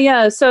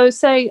 Yeah. So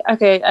say,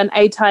 okay, an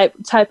A-type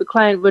of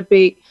client would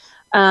be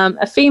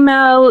a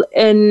female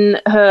in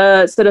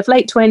her sort of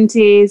late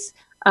 20s,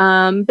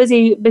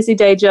 busy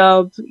day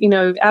job, you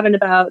know, out and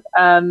about,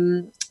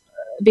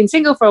 been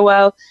single for a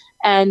while,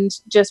 and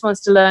just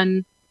wants to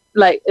learn,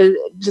 like,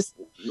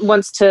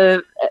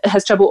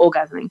 has trouble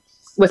orgasming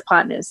with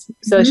partners.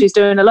 So she's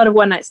doing a lot of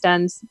one-night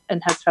stands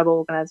and has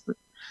trouble orgasming.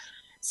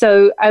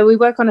 So we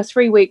work on a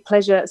 3-week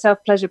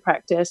self-pleasure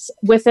practice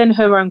within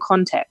her own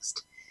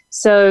context.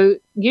 So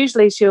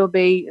usually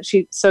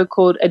she's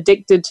so-called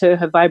addicted to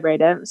her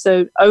vibrator.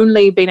 So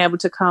only being able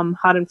to come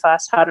hard and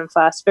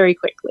fast very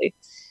quickly.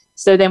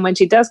 So then when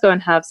she does go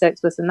and have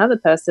sex with another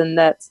person,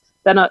 they're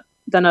not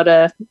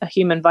a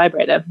human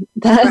vibrator.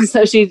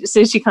 So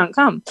she can't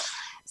come.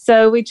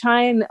 So we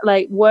try and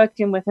like work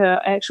in with her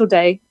actual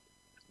day,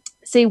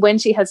 see when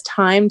she has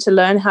time to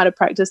learn how to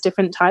practice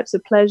different types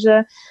of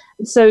pleasure.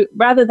 So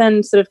rather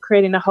than sort of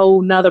creating a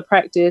whole nother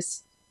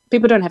practice,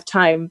 people don't have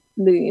time.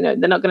 You know,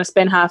 they're not going to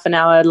spend half an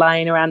hour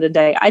lying around a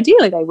day.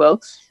 Ideally they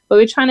will, but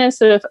we're trying to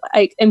sort of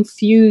like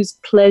infuse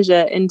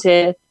pleasure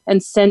into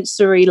and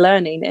sensory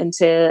learning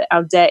into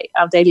our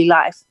daily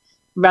life,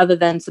 rather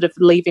than sort of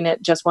leaving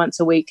it just once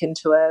a week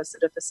into a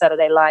sort of a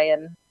Saturday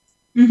lie-in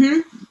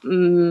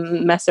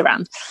mess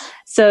around.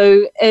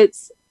 So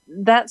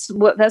that's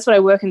what I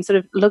work in, sort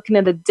of looking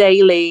at a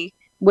daily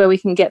where we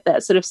can get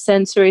that sort of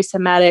sensory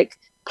somatic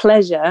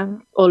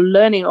pleasure or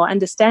learning or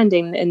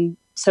understanding, and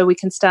so we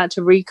can start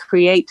to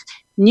recreate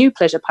new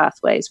pleasure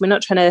pathways. We're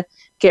not trying to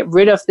get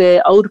rid of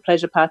the old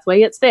pleasure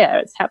pathway. It's there,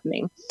 it's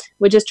happening.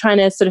 We're just trying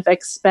to sort of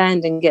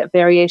expand and get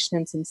variation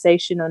and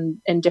sensation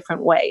in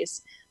different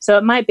ways. So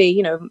it might be,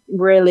 you know,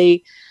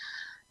 really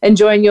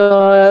enjoying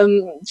your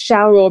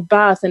shower or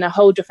bath in a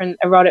whole different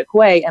erotic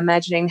way,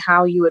 imagining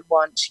how you would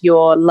want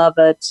your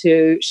lover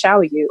to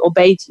shower you or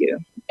bathe you,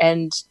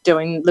 and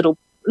doing little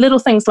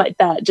things like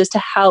that, just to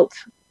help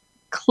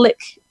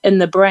click in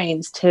the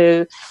brains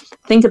to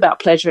think about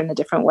pleasure in a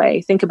different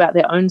way, think about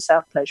their own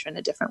self-pleasure in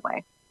a different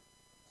way.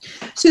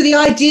 So the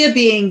idea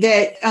being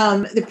that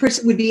the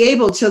person would be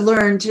able to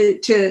learn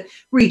to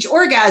reach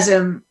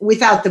orgasm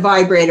without the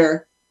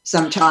vibrator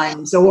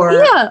sometimes,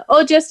 or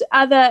just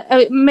other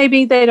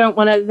maybe they don't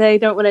want to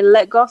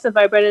let go of the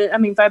vibrator. I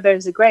mean,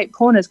 vibrators are great,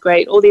 porn is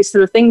great, all these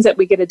sort of things that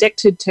we get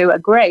addicted to are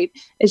great.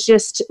 It's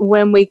just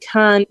when we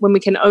can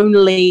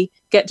only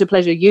get to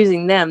pleasure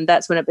using them,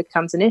 that's when it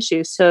becomes an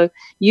issue. So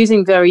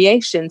using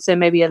variation, so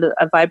maybe a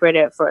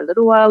vibrator for a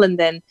little while, and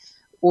then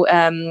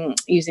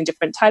using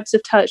different types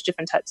of touch,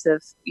 different types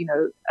of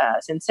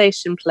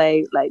sensation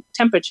play, like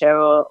temperature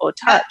or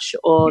touch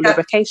or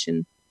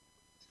lubrication.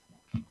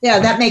 Yeah,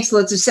 that makes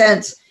lots of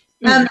sense.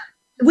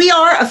 We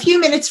are a few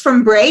minutes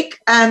from break.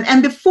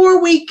 And before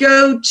we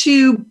go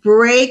to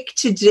break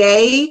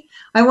today,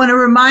 I want to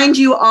remind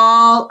you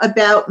all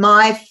about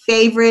my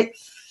favorite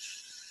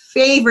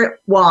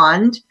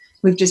wand.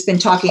 We've just been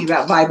talking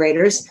about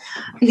vibrators.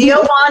 The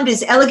O wand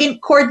is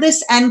elegant,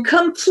 cordless, and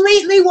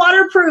completely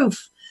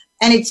waterproof.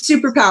 And it's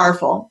super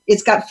powerful.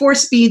 It's got 4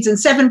 speeds and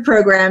 7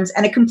 programs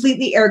and a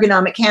completely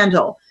ergonomic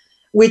handle,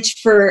 which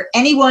for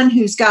anyone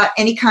who's got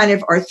any kind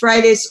of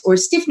arthritis or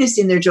stiffness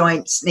in their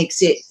joints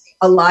makes it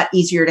a lot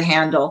easier to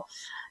handle.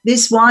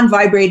 This wand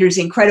vibrator is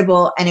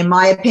incredible, and in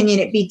my opinion,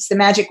 it beats the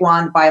Magic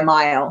Wand by a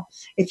mile.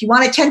 If you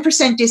want a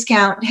 10%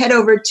 discount, head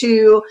over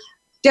to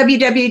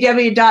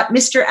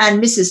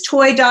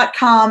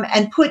www.mrandmrstoy.com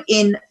and put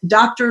in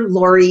Dr.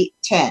 Lori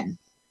 10.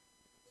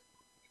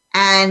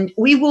 And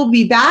we will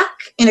be back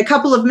in a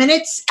couple of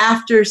minutes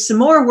after some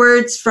more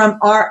words from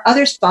our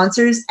other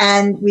sponsors,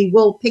 and we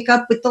will pick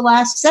up with the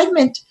last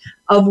segment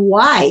of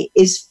Y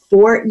is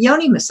for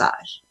Yoni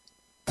Massage.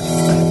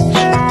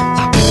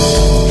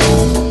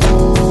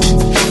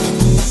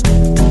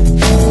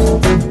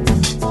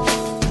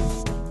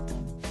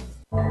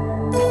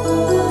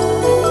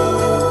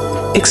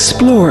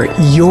 Explore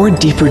your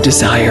deeper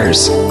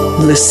desires.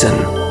 Listen,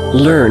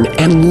 learn,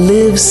 and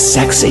live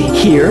sexy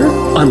here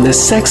on the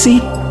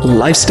Sexy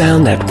Lifestyle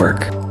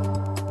Network.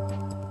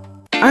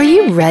 Are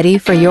you ready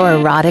for your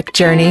erotic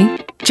journey?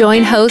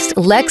 Join host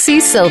Lexi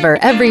Silver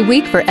every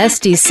week for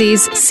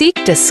SDC's Seek,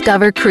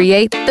 Discover,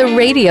 Create, the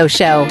radio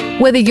show.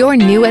 Whether you're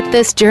new at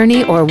this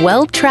journey or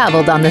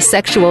well-traveled on the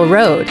sexual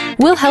road,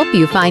 we'll help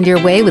you find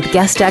your way with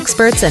guest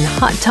experts and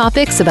hot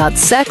topics about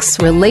sex,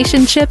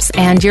 relationships,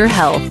 and your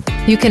health.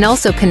 You can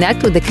also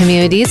connect with the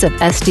communities of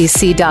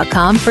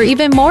SDC.com for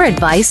even more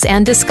advice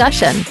and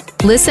discussion.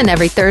 Listen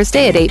every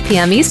Thursday at 8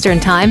 p.m. Eastern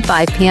Time,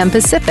 5 p.m.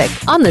 Pacific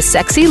on the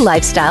Sexy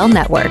Lifestyle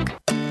Network.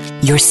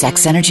 Your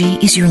sex energy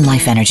is your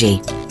life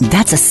energy.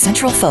 That's a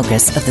central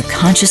focus of the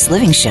Conscious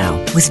Living Show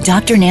with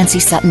Dr. Nancy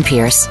Sutton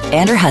Pierce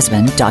and her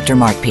husband, Dr.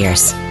 Mark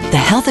Pierce. The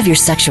health of your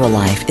sexual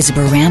life is a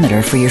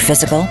barometer for your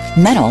physical,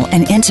 mental,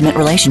 and intimate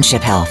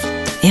relationship health.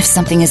 If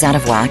something is out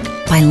of whack,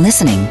 by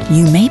listening,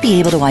 you may be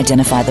able to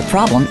identify the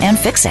problem and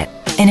fix it.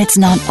 And it's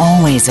not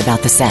always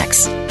about the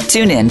sex.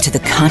 Tune in to the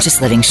Conscious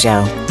Living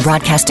Show,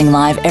 broadcasting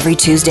live every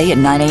Tuesday at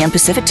 9 a.m.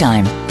 Pacific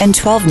Time and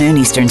 12 noon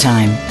Eastern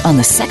Time on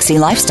the Sexy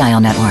Lifestyle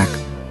Network.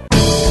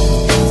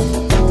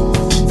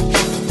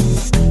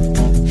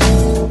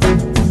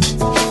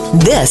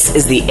 This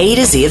is the A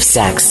to Z of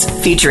Sex,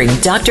 featuring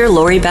Dr.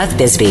 Lori Beth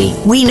Bisbee.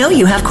 We know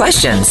you have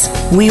questions.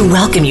 We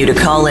welcome you to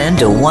call in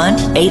to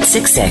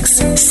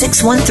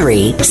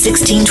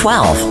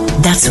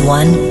 1-866-613-1612. That's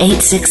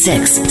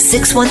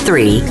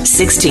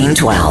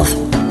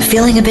 1-866-613-1612.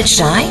 Feeling a bit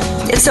shy?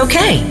 It's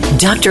okay.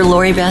 Dr.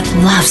 Lori Beth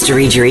loves to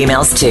read your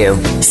emails too.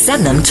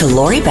 Send them to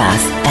Lori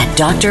Beth at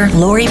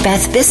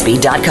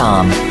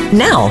drloribethbisbee.com.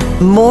 Now,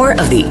 more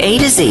of the A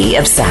to Z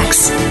of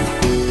Sex.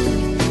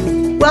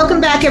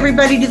 Welcome back,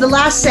 everybody, to the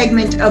last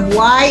segment of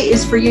Y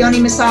is for Yoni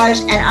Massage,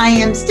 and I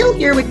am still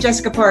here with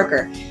Jessica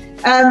Parker.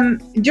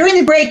 During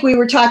the break, we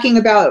were talking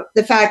about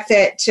the fact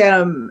that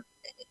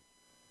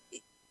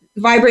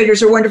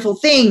vibrators are wonderful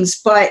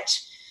things, but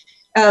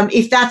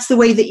if that's the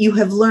way that you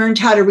have learned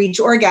how to reach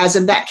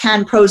orgasm, that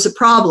can pose a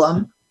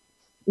problem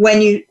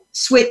when you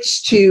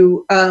switch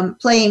to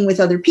playing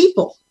with other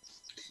people,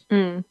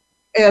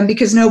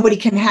 because nobody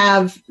can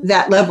have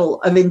that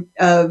level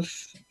of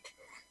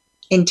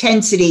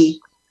intensity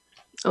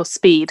or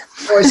speed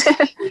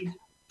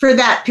for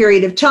that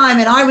period of time.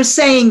 And I was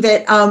saying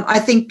that I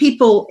think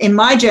people in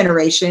my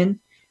generation,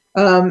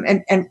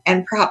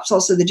 and perhaps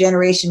also the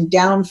generation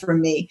down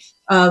from me,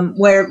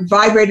 where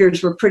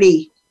vibrators were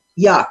pretty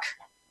yuck.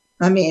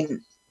 I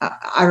mean,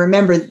 I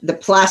remember the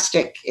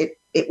plastic,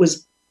 it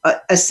was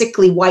a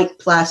sickly white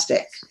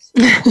plastic.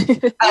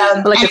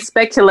 Like a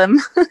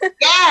speculum.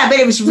 Yeah, but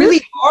it was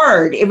really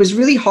hard. It was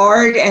really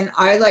hard. And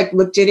I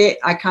looked at it.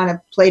 I kind of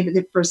played with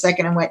it for a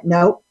second and went,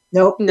 nope.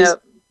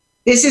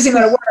 This isn't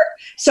going to work.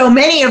 So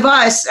many of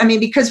us, I mean,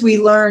 because we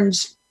learned,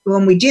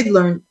 when we did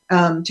learn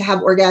to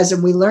have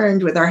orgasm, we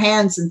learned with our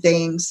hands and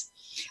things.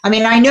 I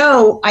mean, I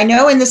know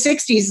in the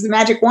 60s, the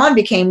magic wand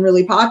became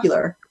really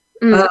popular.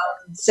 And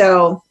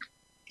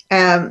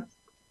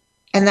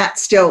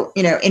that's still,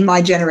 in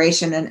my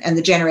generation and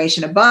the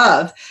generation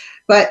above.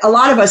 But a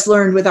lot of us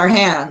learned with our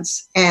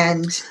hands.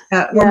 And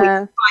when we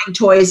could find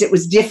toys, it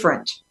was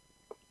different.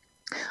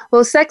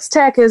 Well, sex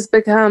tech has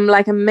become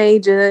like a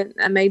major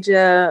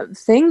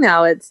thing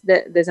now.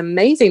 There's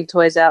amazing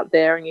toys out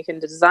there, and you can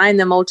design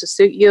them all to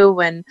suit you,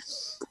 and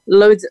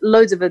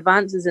loads of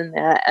advances in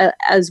there,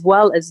 as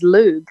well as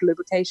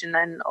lubrication,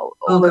 and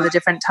all of the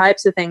different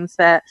types of things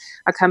that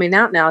are coming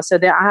out now. So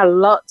there are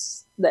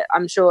lots that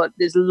I'm sure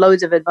there's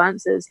loads of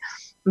advances,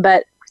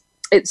 but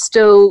it's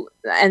still,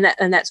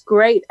 and that's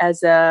great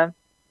as a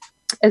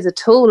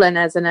tool and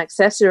as an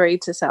accessory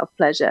to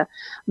self-pleasure.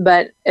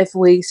 But if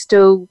we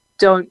still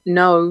don't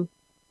know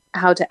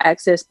how to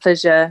access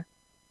pleasure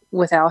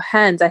with our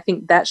hands, I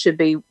think that should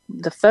be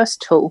the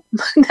first tool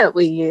that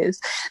we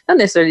use. Not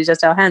necessarily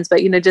just our hands,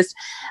 but just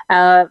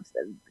to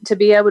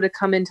be able to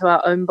come into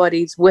our own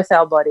bodies with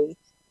our body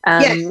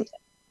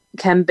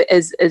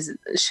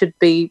should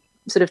be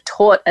sort of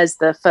taught as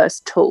the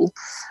first tool.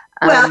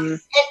 Well,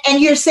 and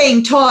you're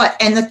saying taught,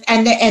 and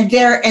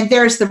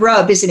there's the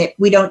rub, isn't it?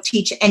 We don't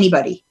teach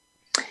anybody.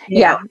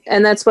 Yeah,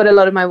 and that's what a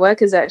lot of my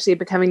work is actually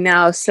becoming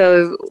now.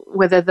 So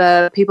whether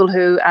the people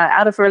who are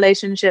out of a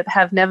relationship,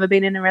 have never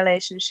been in a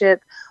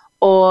relationship,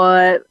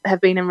 or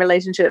have been in a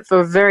relationship for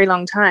a very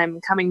long time,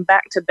 coming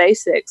back to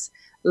basics,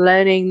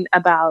 learning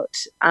about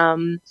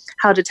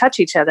how to touch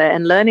each other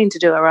and learning to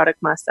do erotic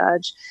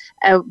massage,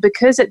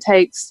 because it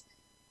takes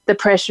the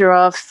pressure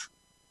off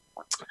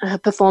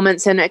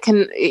performance, and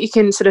you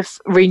can sort of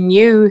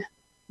renew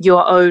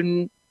your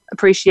own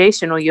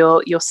appreciation, or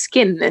your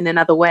skin in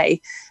another way,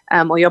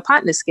 or your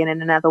partner's skin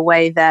in another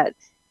way that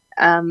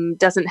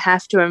doesn't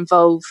have to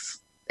involve.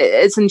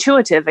 It's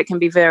intuitive. It can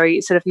be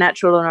very sort of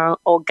natural and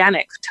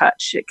organic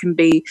touch. It can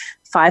be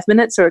 5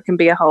 minutes, or it can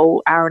be a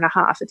whole hour and a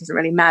half. It doesn't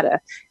really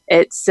matter.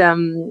 It's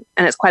and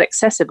it's quite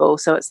accessible,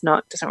 so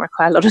doesn't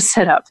require a lot of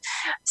setup.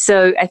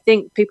 So I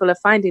think people are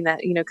finding that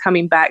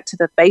coming back to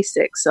the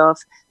basics of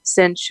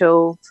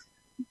sensual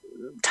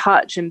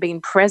touch and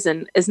being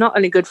present is not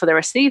only good for the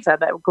receiver,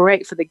 but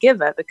great for the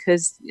giver,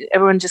 because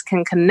everyone just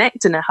can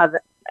connect in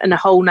a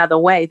whole nother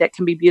way that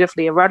can be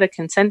beautifully erotic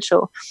and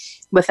sensual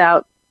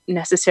without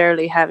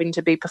necessarily having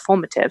to be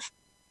performative.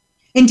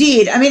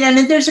 Indeed. I mean,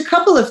 and there's a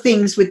couple of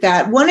things with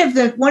that. One of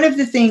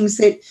the things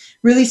that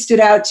really stood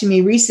out to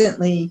me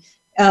recently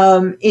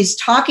is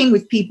talking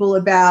with people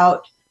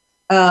about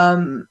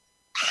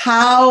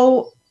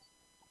how,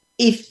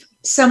 if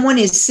someone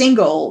is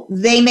single,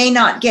 they may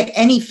not get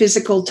any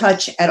physical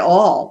touch at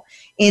all.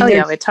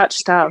 We're touch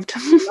starved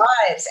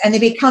lives, and they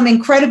become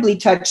incredibly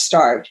touch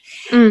starved.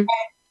 And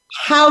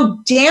how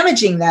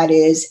damaging that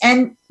is.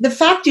 And the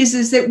fact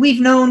is that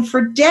we've known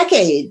for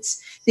decades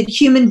that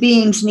human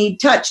beings need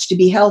touch to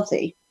be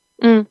healthy.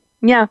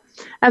 Yeah,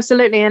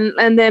 absolutely.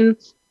 And then,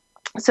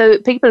 so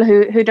people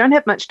who don't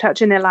have much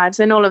touch in their lives,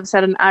 and all of a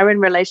sudden are in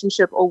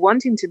relationship or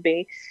wanting to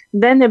be,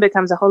 then there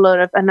becomes a whole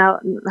other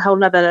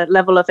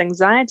level of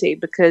anxiety,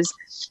 because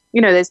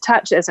there's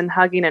touch as in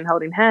hugging and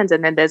holding hands,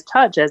 and then there's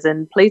touch as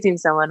in pleasing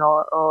someone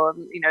or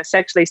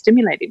sexually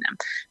stimulating them.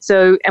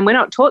 So, and we're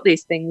not taught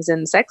these things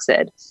in sex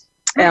ed.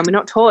 We're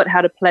not taught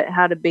how to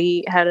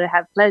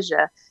have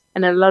pleasure.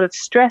 And a lot of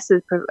stress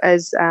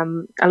as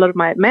a lot of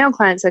my male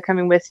clients are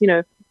coming with,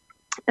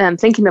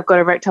 thinking they've got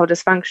erectile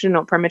dysfunction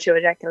or premature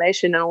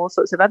ejaculation and all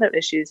sorts of other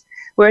issues,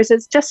 whereas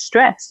it's just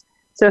stress.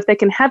 So if they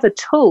can have a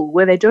tool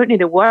where they don't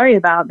need to worry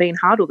about being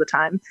hard all the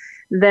time,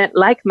 that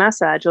like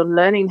massage or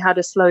learning how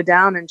to slow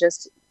down and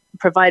just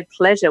provide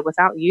pleasure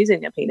without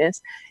using a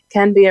penis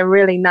can be a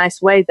really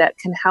nice way that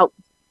can help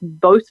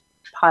both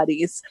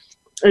parties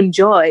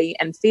enjoy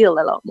and feel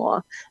a lot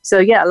more. So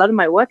yeah, a lot of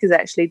my work is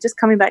actually just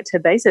coming back to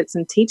basics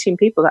and teaching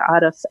people the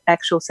art of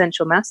actual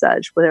sensual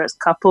massage, whether it's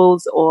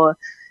couples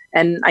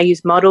and I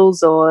use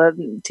models or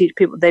teach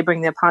people, they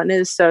bring their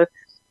partners. So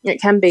it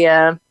can be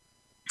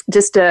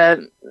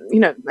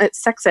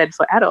it's sex ed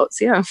for adults.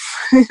 Yeah.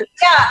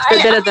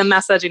 It's better than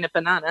massaging a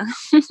banana.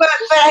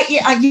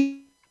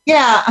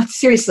 Yeah,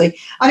 seriously.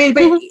 I mean,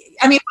 one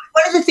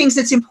of the things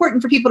that's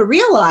important for people to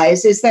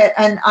realize is that,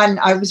 and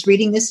I was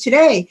reading this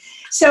today.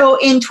 So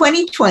in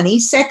 2020,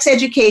 sex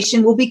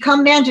education will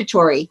become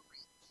mandatory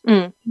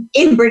in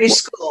British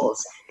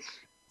schools.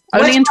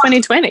 Only in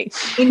 2020.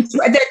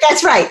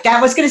 That's right. I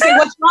was going to say,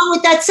 what's wrong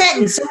with that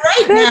sentence? So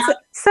now,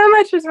 so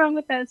much is wrong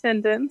with that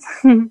sentence.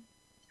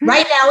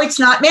 Right now, it's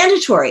not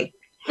mandatory.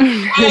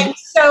 And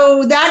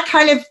so that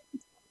kind of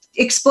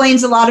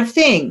explains a lot of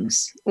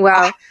things.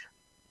 Wow.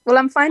 Well,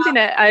 I'm finding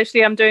it.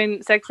 I'm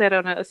doing sex ed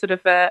on a sort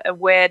of a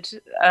weird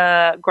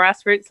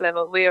grassroots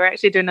level. We are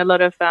actually doing a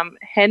lot of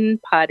hen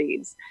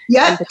parties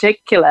in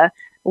particular,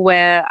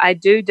 where I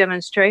do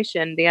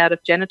demonstration, the art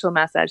of genital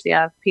massage, the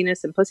art of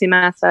penis and pussy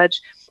massage.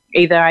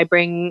 Either I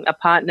bring a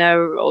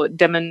partner or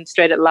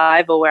demonstrate it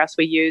live, or else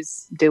we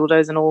use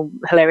dildos and all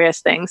hilarious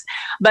things.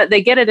 But they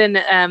get it in,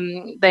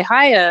 they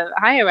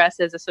hire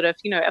us as a sort of,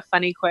 a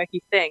funny,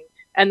 quirky thing,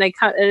 and they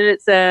can't. And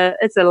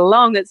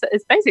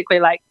it's basically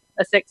like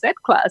a sex ed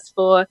class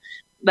for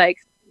like,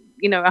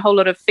 you know, a whole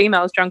lot of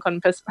females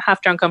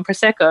half drunk on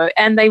Prosecco,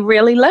 and they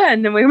really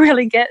learn, and we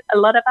really get a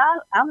lot of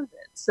out of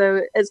it.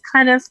 So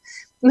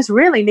it's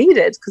really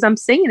needed, because I'm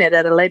seeing it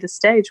at a later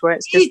stage where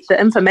it's just the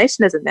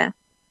information isn't there.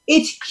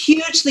 It's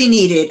hugely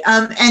needed,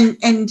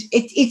 and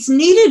it's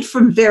needed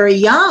from very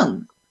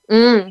young.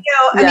 You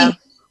know, I mean,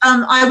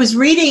 I was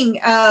reading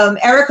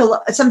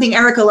something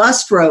Erica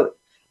Lust wrote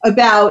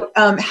about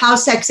how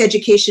sex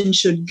education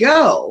should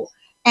go,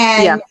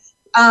 and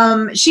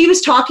she was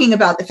talking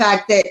about the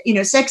fact that, you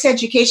know, sex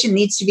education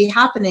needs to be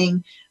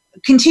happening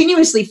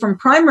continuously from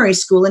primary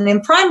school. And in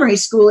primary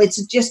school,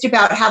 it's just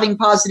about having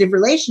positive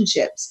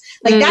relationships.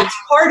 Like that's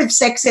part of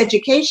sex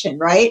education,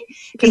 right?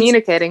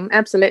 Communicating,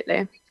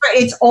 absolutely.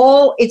 It's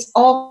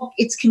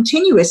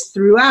continuous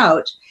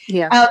throughout.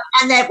 Yeah.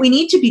 And that we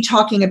need to be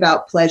talking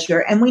about pleasure,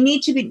 and we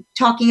need to be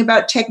talking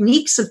about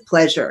techniques of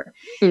pleasure,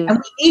 and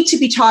we need to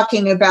be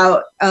talking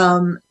about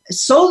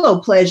solo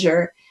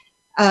pleasure,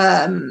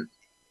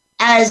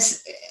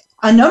 as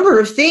a number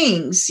of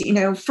things, you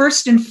know,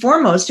 first and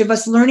foremost of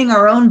us learning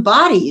our own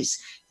bodies,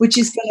 which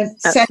is going to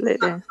set us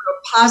up for a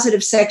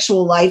positive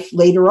sexual life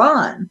later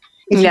on.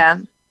 If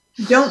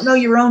you don't know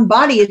your own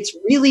body, it's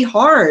really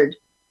hard.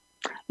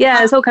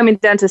 Yeah, it's all coming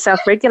down to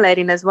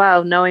self-regulating as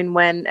well, knowing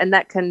when, and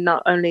that can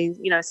not only,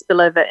 you know,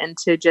 spill over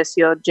into just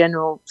your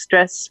general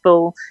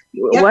stressful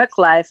work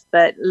life,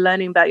 but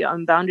learning about your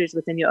own boundaries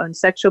within your own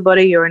sexual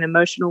body, your own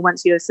emotional,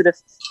 once you're sort of,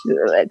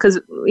 because,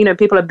 you know,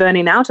 people are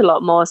burning out a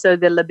lot more, so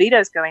the libido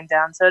is going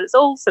down. So it's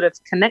all sort of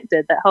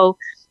connected. That whole,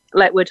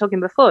 like we were talking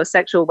before,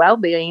 sexual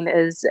well-being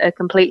is a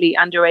completely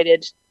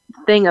underrated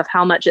thing of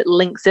how much it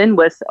links in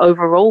with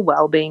overall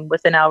well-being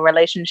within our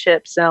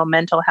relationships, our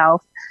mental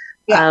health.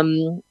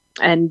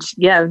 And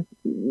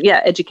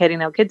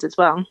educating our kids as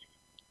well.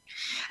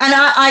 And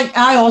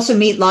I also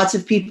meet lots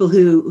of people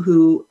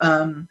who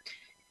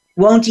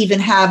won't even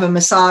have a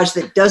massage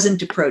that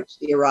doesn't approach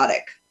the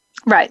erotic.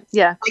 Right.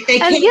 Yeah.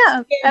 Like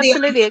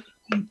absolutely. It's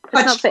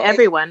not for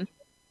everyone.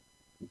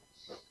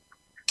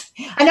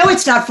 I know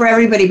it's not for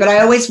everybody, but I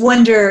always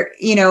wonder,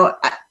 you know,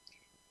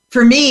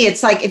 for me,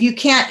 it's like if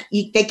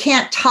they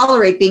can't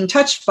tolerate being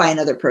touched by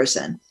another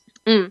person.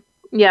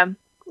 Yeah.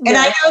 And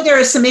I know there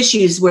are some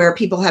issues where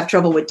people have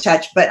trouble with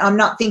touch, but I'm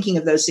not thinking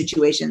of those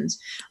situations.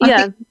 I'm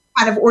thinking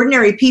kind of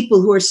ordinary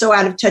people who are so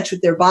out of touch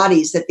with their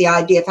bodies that the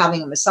idea of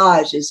having a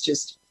massage is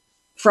just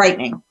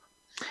frightening.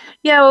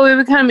 Yeah, well,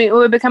 we're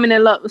becoming a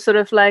lot sort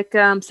of like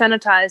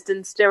sanitized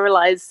and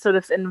sterilized sort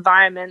of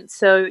environment.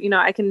 So, you know,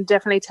 I can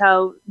definitely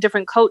tell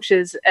different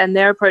cultures and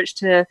their approach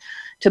to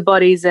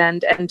bodies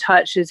and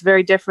touch is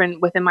very different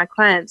within my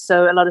clients.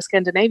 So a lot of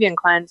Scandinavian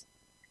clients,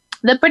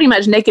 they're pretty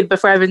much naked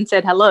before I even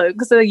said hello,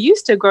 because they're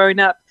used to growing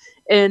up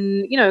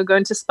in, you know,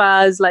 going to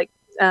spas like,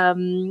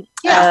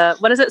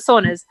 what is it?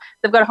 Saunas.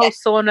 They've got a whole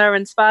sauna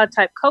and spa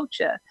type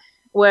culture.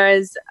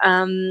 Whereas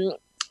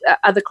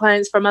other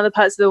clients from other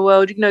parts of the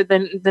world, you know,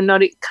 they're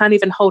not, can't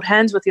even hold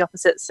hands with the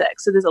opposite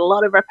sex. So there's a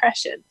lot of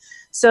repression.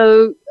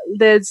 So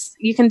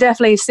you can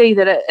definitely see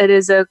that it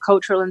is a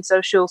cultural and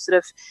social sort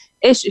of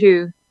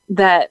issue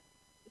that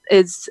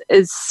is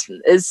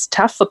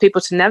tough for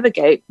people to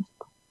navigate.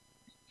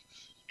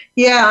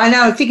 Yeah, I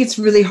know. I think it's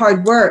really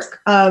hard work.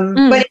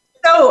 But it's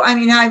so, I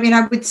mean,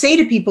 I would say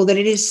to people that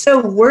it is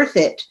so worth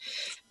it,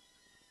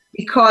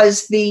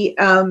 because the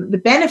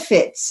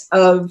benefits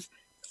of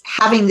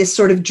having this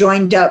sort of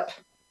joined up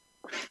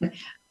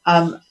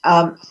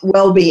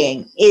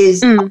well-being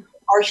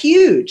are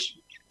huge.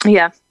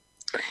 Yeah.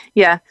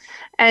 Yeah.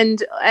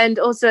 And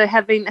also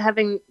having, I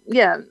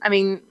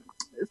mean,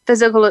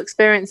 physical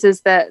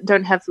experiences that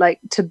don't have like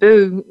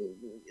taboo.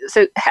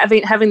 So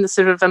having the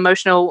sort of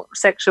emotional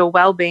sexual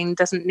well-being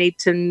doesn't need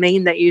to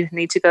mean that you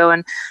need to go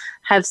and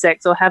have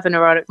sex or have an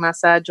erotic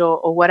massage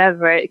or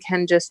whatever. It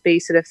can just be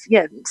sort of,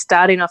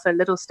 starting off at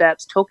little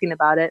steps, talking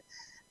about it,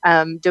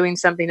 doing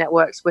something that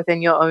works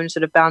within your own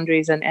sort of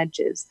boundaries and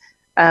edges.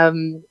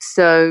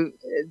 So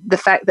the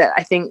fact that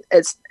I think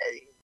it's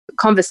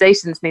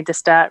conversations need to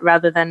start,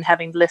 rather than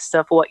having lists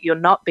of what you're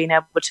not being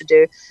able to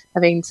do,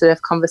 having sort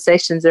of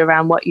conversations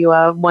around what you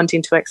are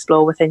wanting to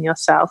explore within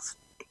yourself.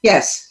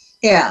 Yes.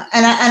 Yeah,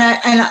 and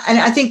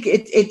I think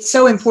it's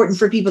so important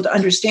for people to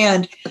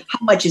understand how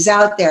much is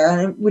out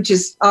there, which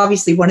is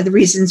obviously one of the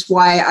reasons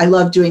why I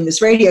love doing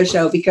this radio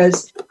show,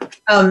 because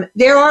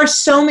there are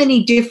so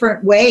many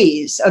different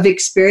ways of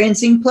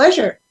experiencing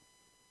pleasure.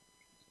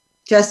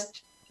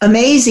 Just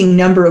amazing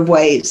number of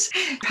ways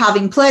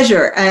having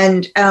pleasure,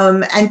 and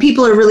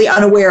people are really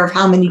unaware of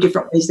how many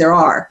different ways there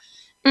are.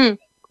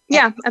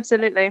 Yeah,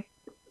 absolutely.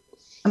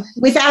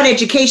 Without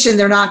education,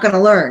 they're not going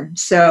to learn.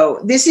 So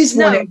this is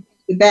one of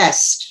the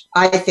best,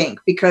 I think,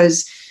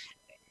 because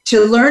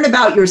to learn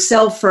about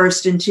yourself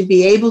first and to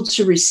be able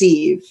to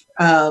receive.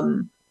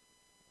 And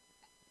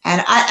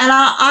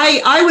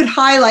I would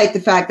highlight the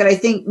fact that I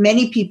think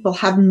many people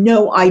have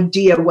no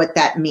idea what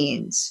that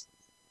means.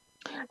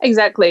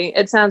 Exactly.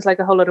 It sounds like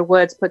a whole lot of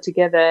words put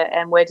together,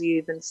 and where do you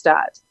even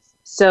start?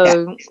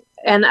 So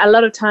And a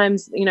lot of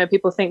times,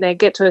 people think they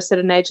get to a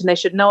certain age and they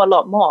should know a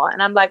lot more.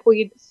 And I'm like, well,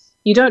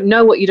 you don't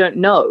know what you don't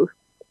know.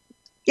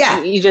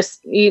 Yeah. You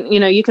just,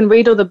 you can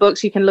read all the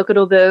books, you can look at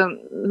all the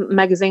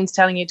magazines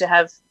telling you to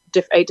have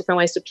 8 different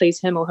ways to please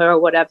him or her or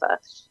whatever.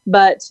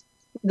 But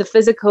the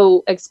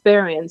physical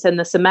experience and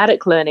the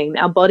somatic learning,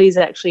 our body's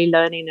actually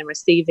learning and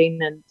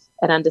receiving and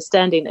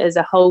understanding, is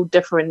a whole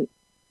different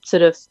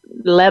sort of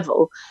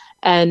level.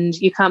 And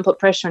you can't put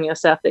pressure on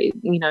yourself that,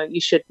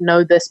 you should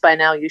know this by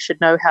now. You should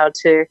know how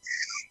to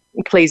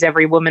please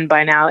every woman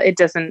by now. It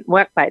doesn't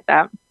work like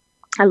that.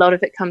 A lot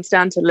of it comes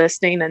down to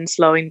listening and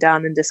slowing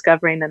down and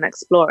discovering and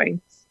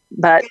exploring.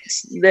 But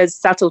there's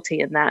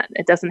subtlety in that.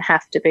 It doesn't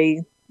have to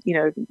be,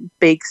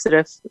 big sort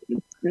of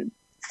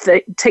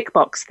tick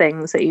box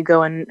things that you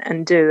go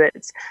and do.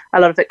 It's a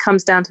lot of it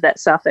comes down to that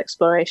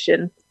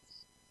self-exploration.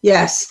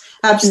 Yes,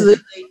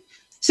 absolutely.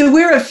 So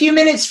we're a few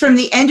minutes from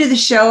the end of the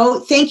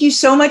show. Thank you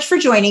so much for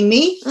joining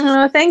me.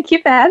 Oh, thank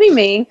you for having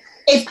me.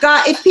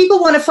 If people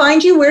want to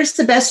find you, where's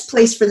the best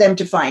place for them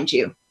to find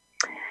you?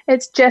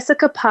 It's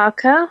Jessica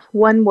Parker,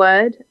 one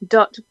word,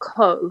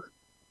 .co.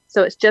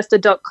 So it's just a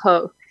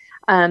 .co,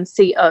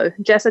 C-O.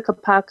 Jessica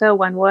Parker,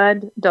 one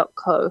word,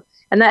 .co.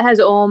 And that has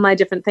all my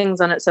different things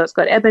on it. So it's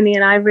got Ebony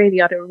and Ivory, the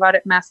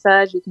erotic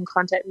massage. You can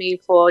contact me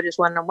for just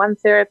one-on-one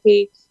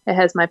therapy. It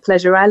has my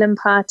Pleasure Island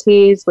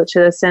parties, which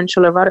are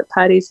essential erotic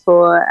parties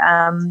for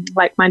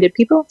like-minded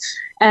people.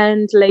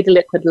 And Lady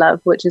Liquid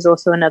Love, which is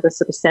also another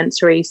sort of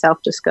sensory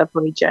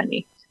self-discovery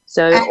journey.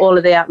 So all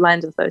of the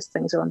outlines of those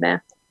things are on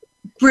there.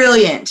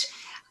 Brilliant.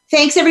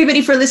 Thanks,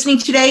 everybody, for listening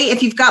today.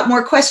 If you've got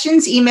more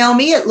questions, email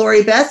me at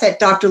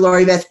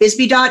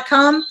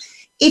LoriBeth@drloribethbisbee.com.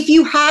 If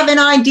you have an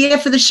idea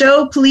for the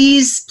show,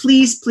 please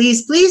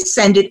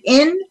send it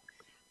in.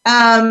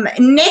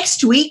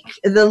 Next week,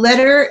 the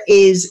letter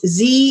is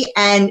Z,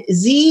 and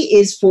Z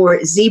is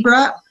for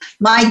zebra.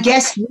 My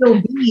guest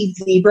will be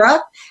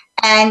Zebra,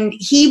 and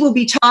he will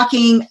be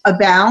talking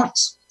about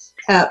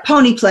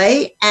pony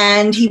play,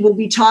 and he will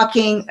be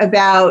talking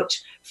about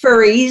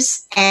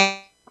furries,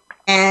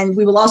 and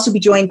we will also be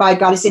joined by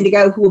Goddess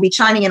Indigo, who will be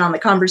chiming in on the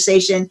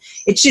conversation.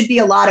 It should be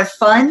a lot of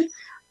fun.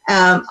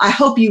 I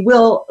hope you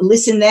will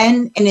listen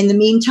then. And in the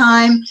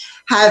meantime,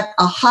 have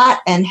a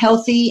hot and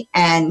healthy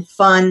and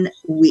fun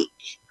week.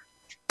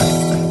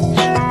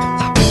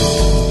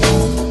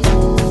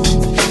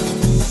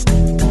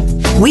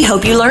 We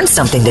hope you learned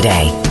something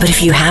today. But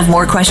if you have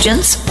more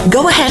questions,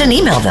 go ahead and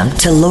email them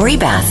to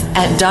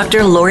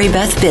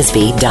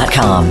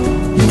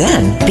LoriBeth@drloribethbisbee.com.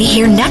 Then be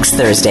here next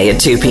Thursday at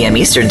 2 p.m.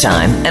 Eastern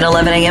Time and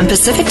 11 a.m.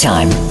 Pacific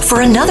Time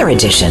for another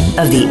edition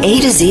of the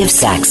A to Z of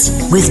Sex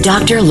with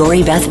Dr.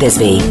 Lori Beth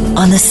Bisbee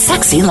on the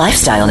Sexy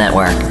Lifestyle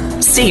Network.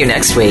 See you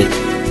next week.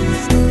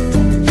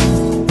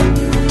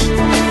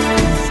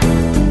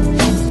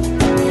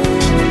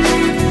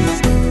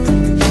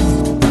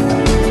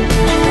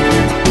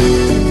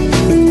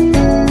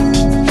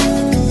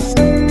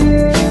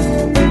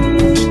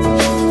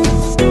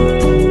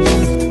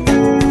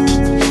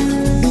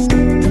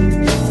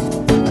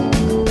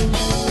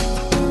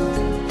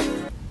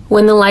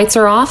 When the lights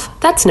are off,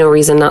 that's no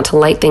reason not to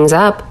light things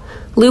up.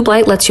 Lube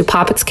Light lets you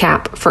pop its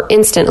cap for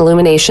instant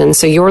illumination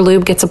so your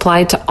lube gets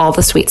applied to all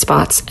the sweet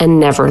spots and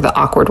never the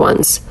awkward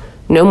ones.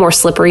 No more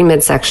slippery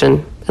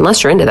midsection,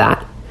 unless you're into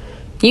that.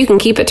 You can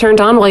keep it turned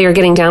on while you're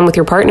getting down with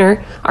your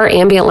partner. Our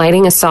ambient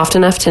lighting is soft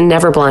enough to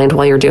never blind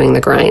while you're doing the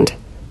grind.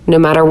 No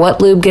matter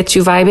what lube gets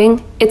you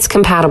vibing, it's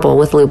compatible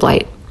with Lube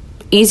Light.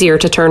 Easier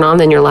to turn on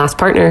than your last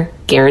partner,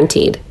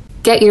 guaranteed.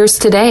 Get yours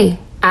today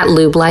at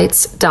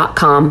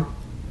lubelights.com.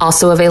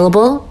 Also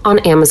available on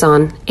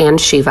Amazon and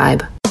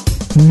SheVibe.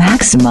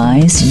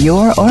 Maximize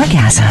your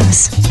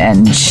orgasms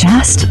and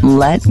just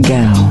let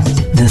go.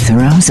 The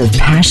Throes of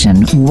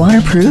Passion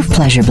waterproof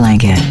pleasure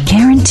blanket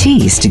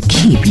guarantees to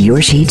keep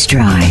your sheets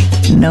dry,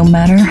 no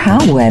matter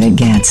how wet it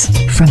gets.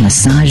 From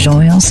massage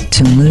oils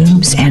to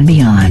lubes and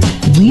beyond,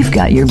 we've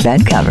got your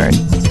bed covered.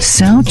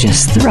 So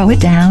just throw it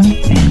down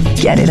and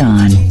get it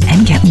on,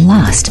 and get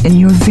lost in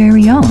your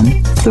very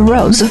own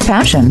Throes of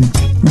Passion.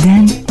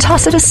 Then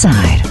toss it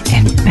aside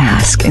and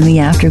bask in the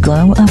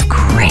afterglow of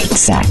great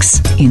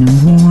sex in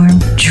warm,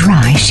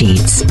 dry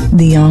sheets.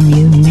 The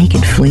all-new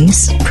Naked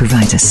Fleece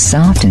provides a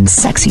soft and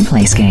sexy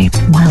playscape,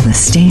 while the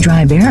Stay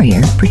Dry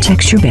barrier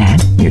protects your bed,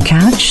 your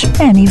couch,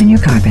 and even your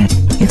carpet.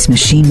 It's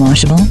machine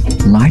washable,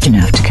 large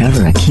enough to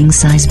cover a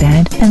king-size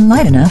bed, and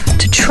light enough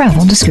to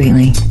travel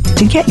discreetly.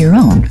 To get your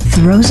own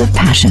Throes of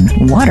Passion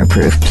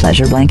waterproof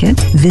pleasure blanket,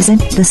 visit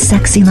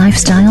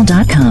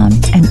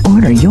thesexylifestyle.com and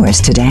order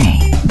yours today.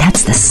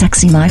 That's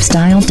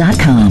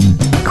thesexylifestyle.com.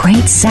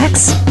 Great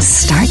sex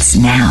starts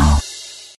now.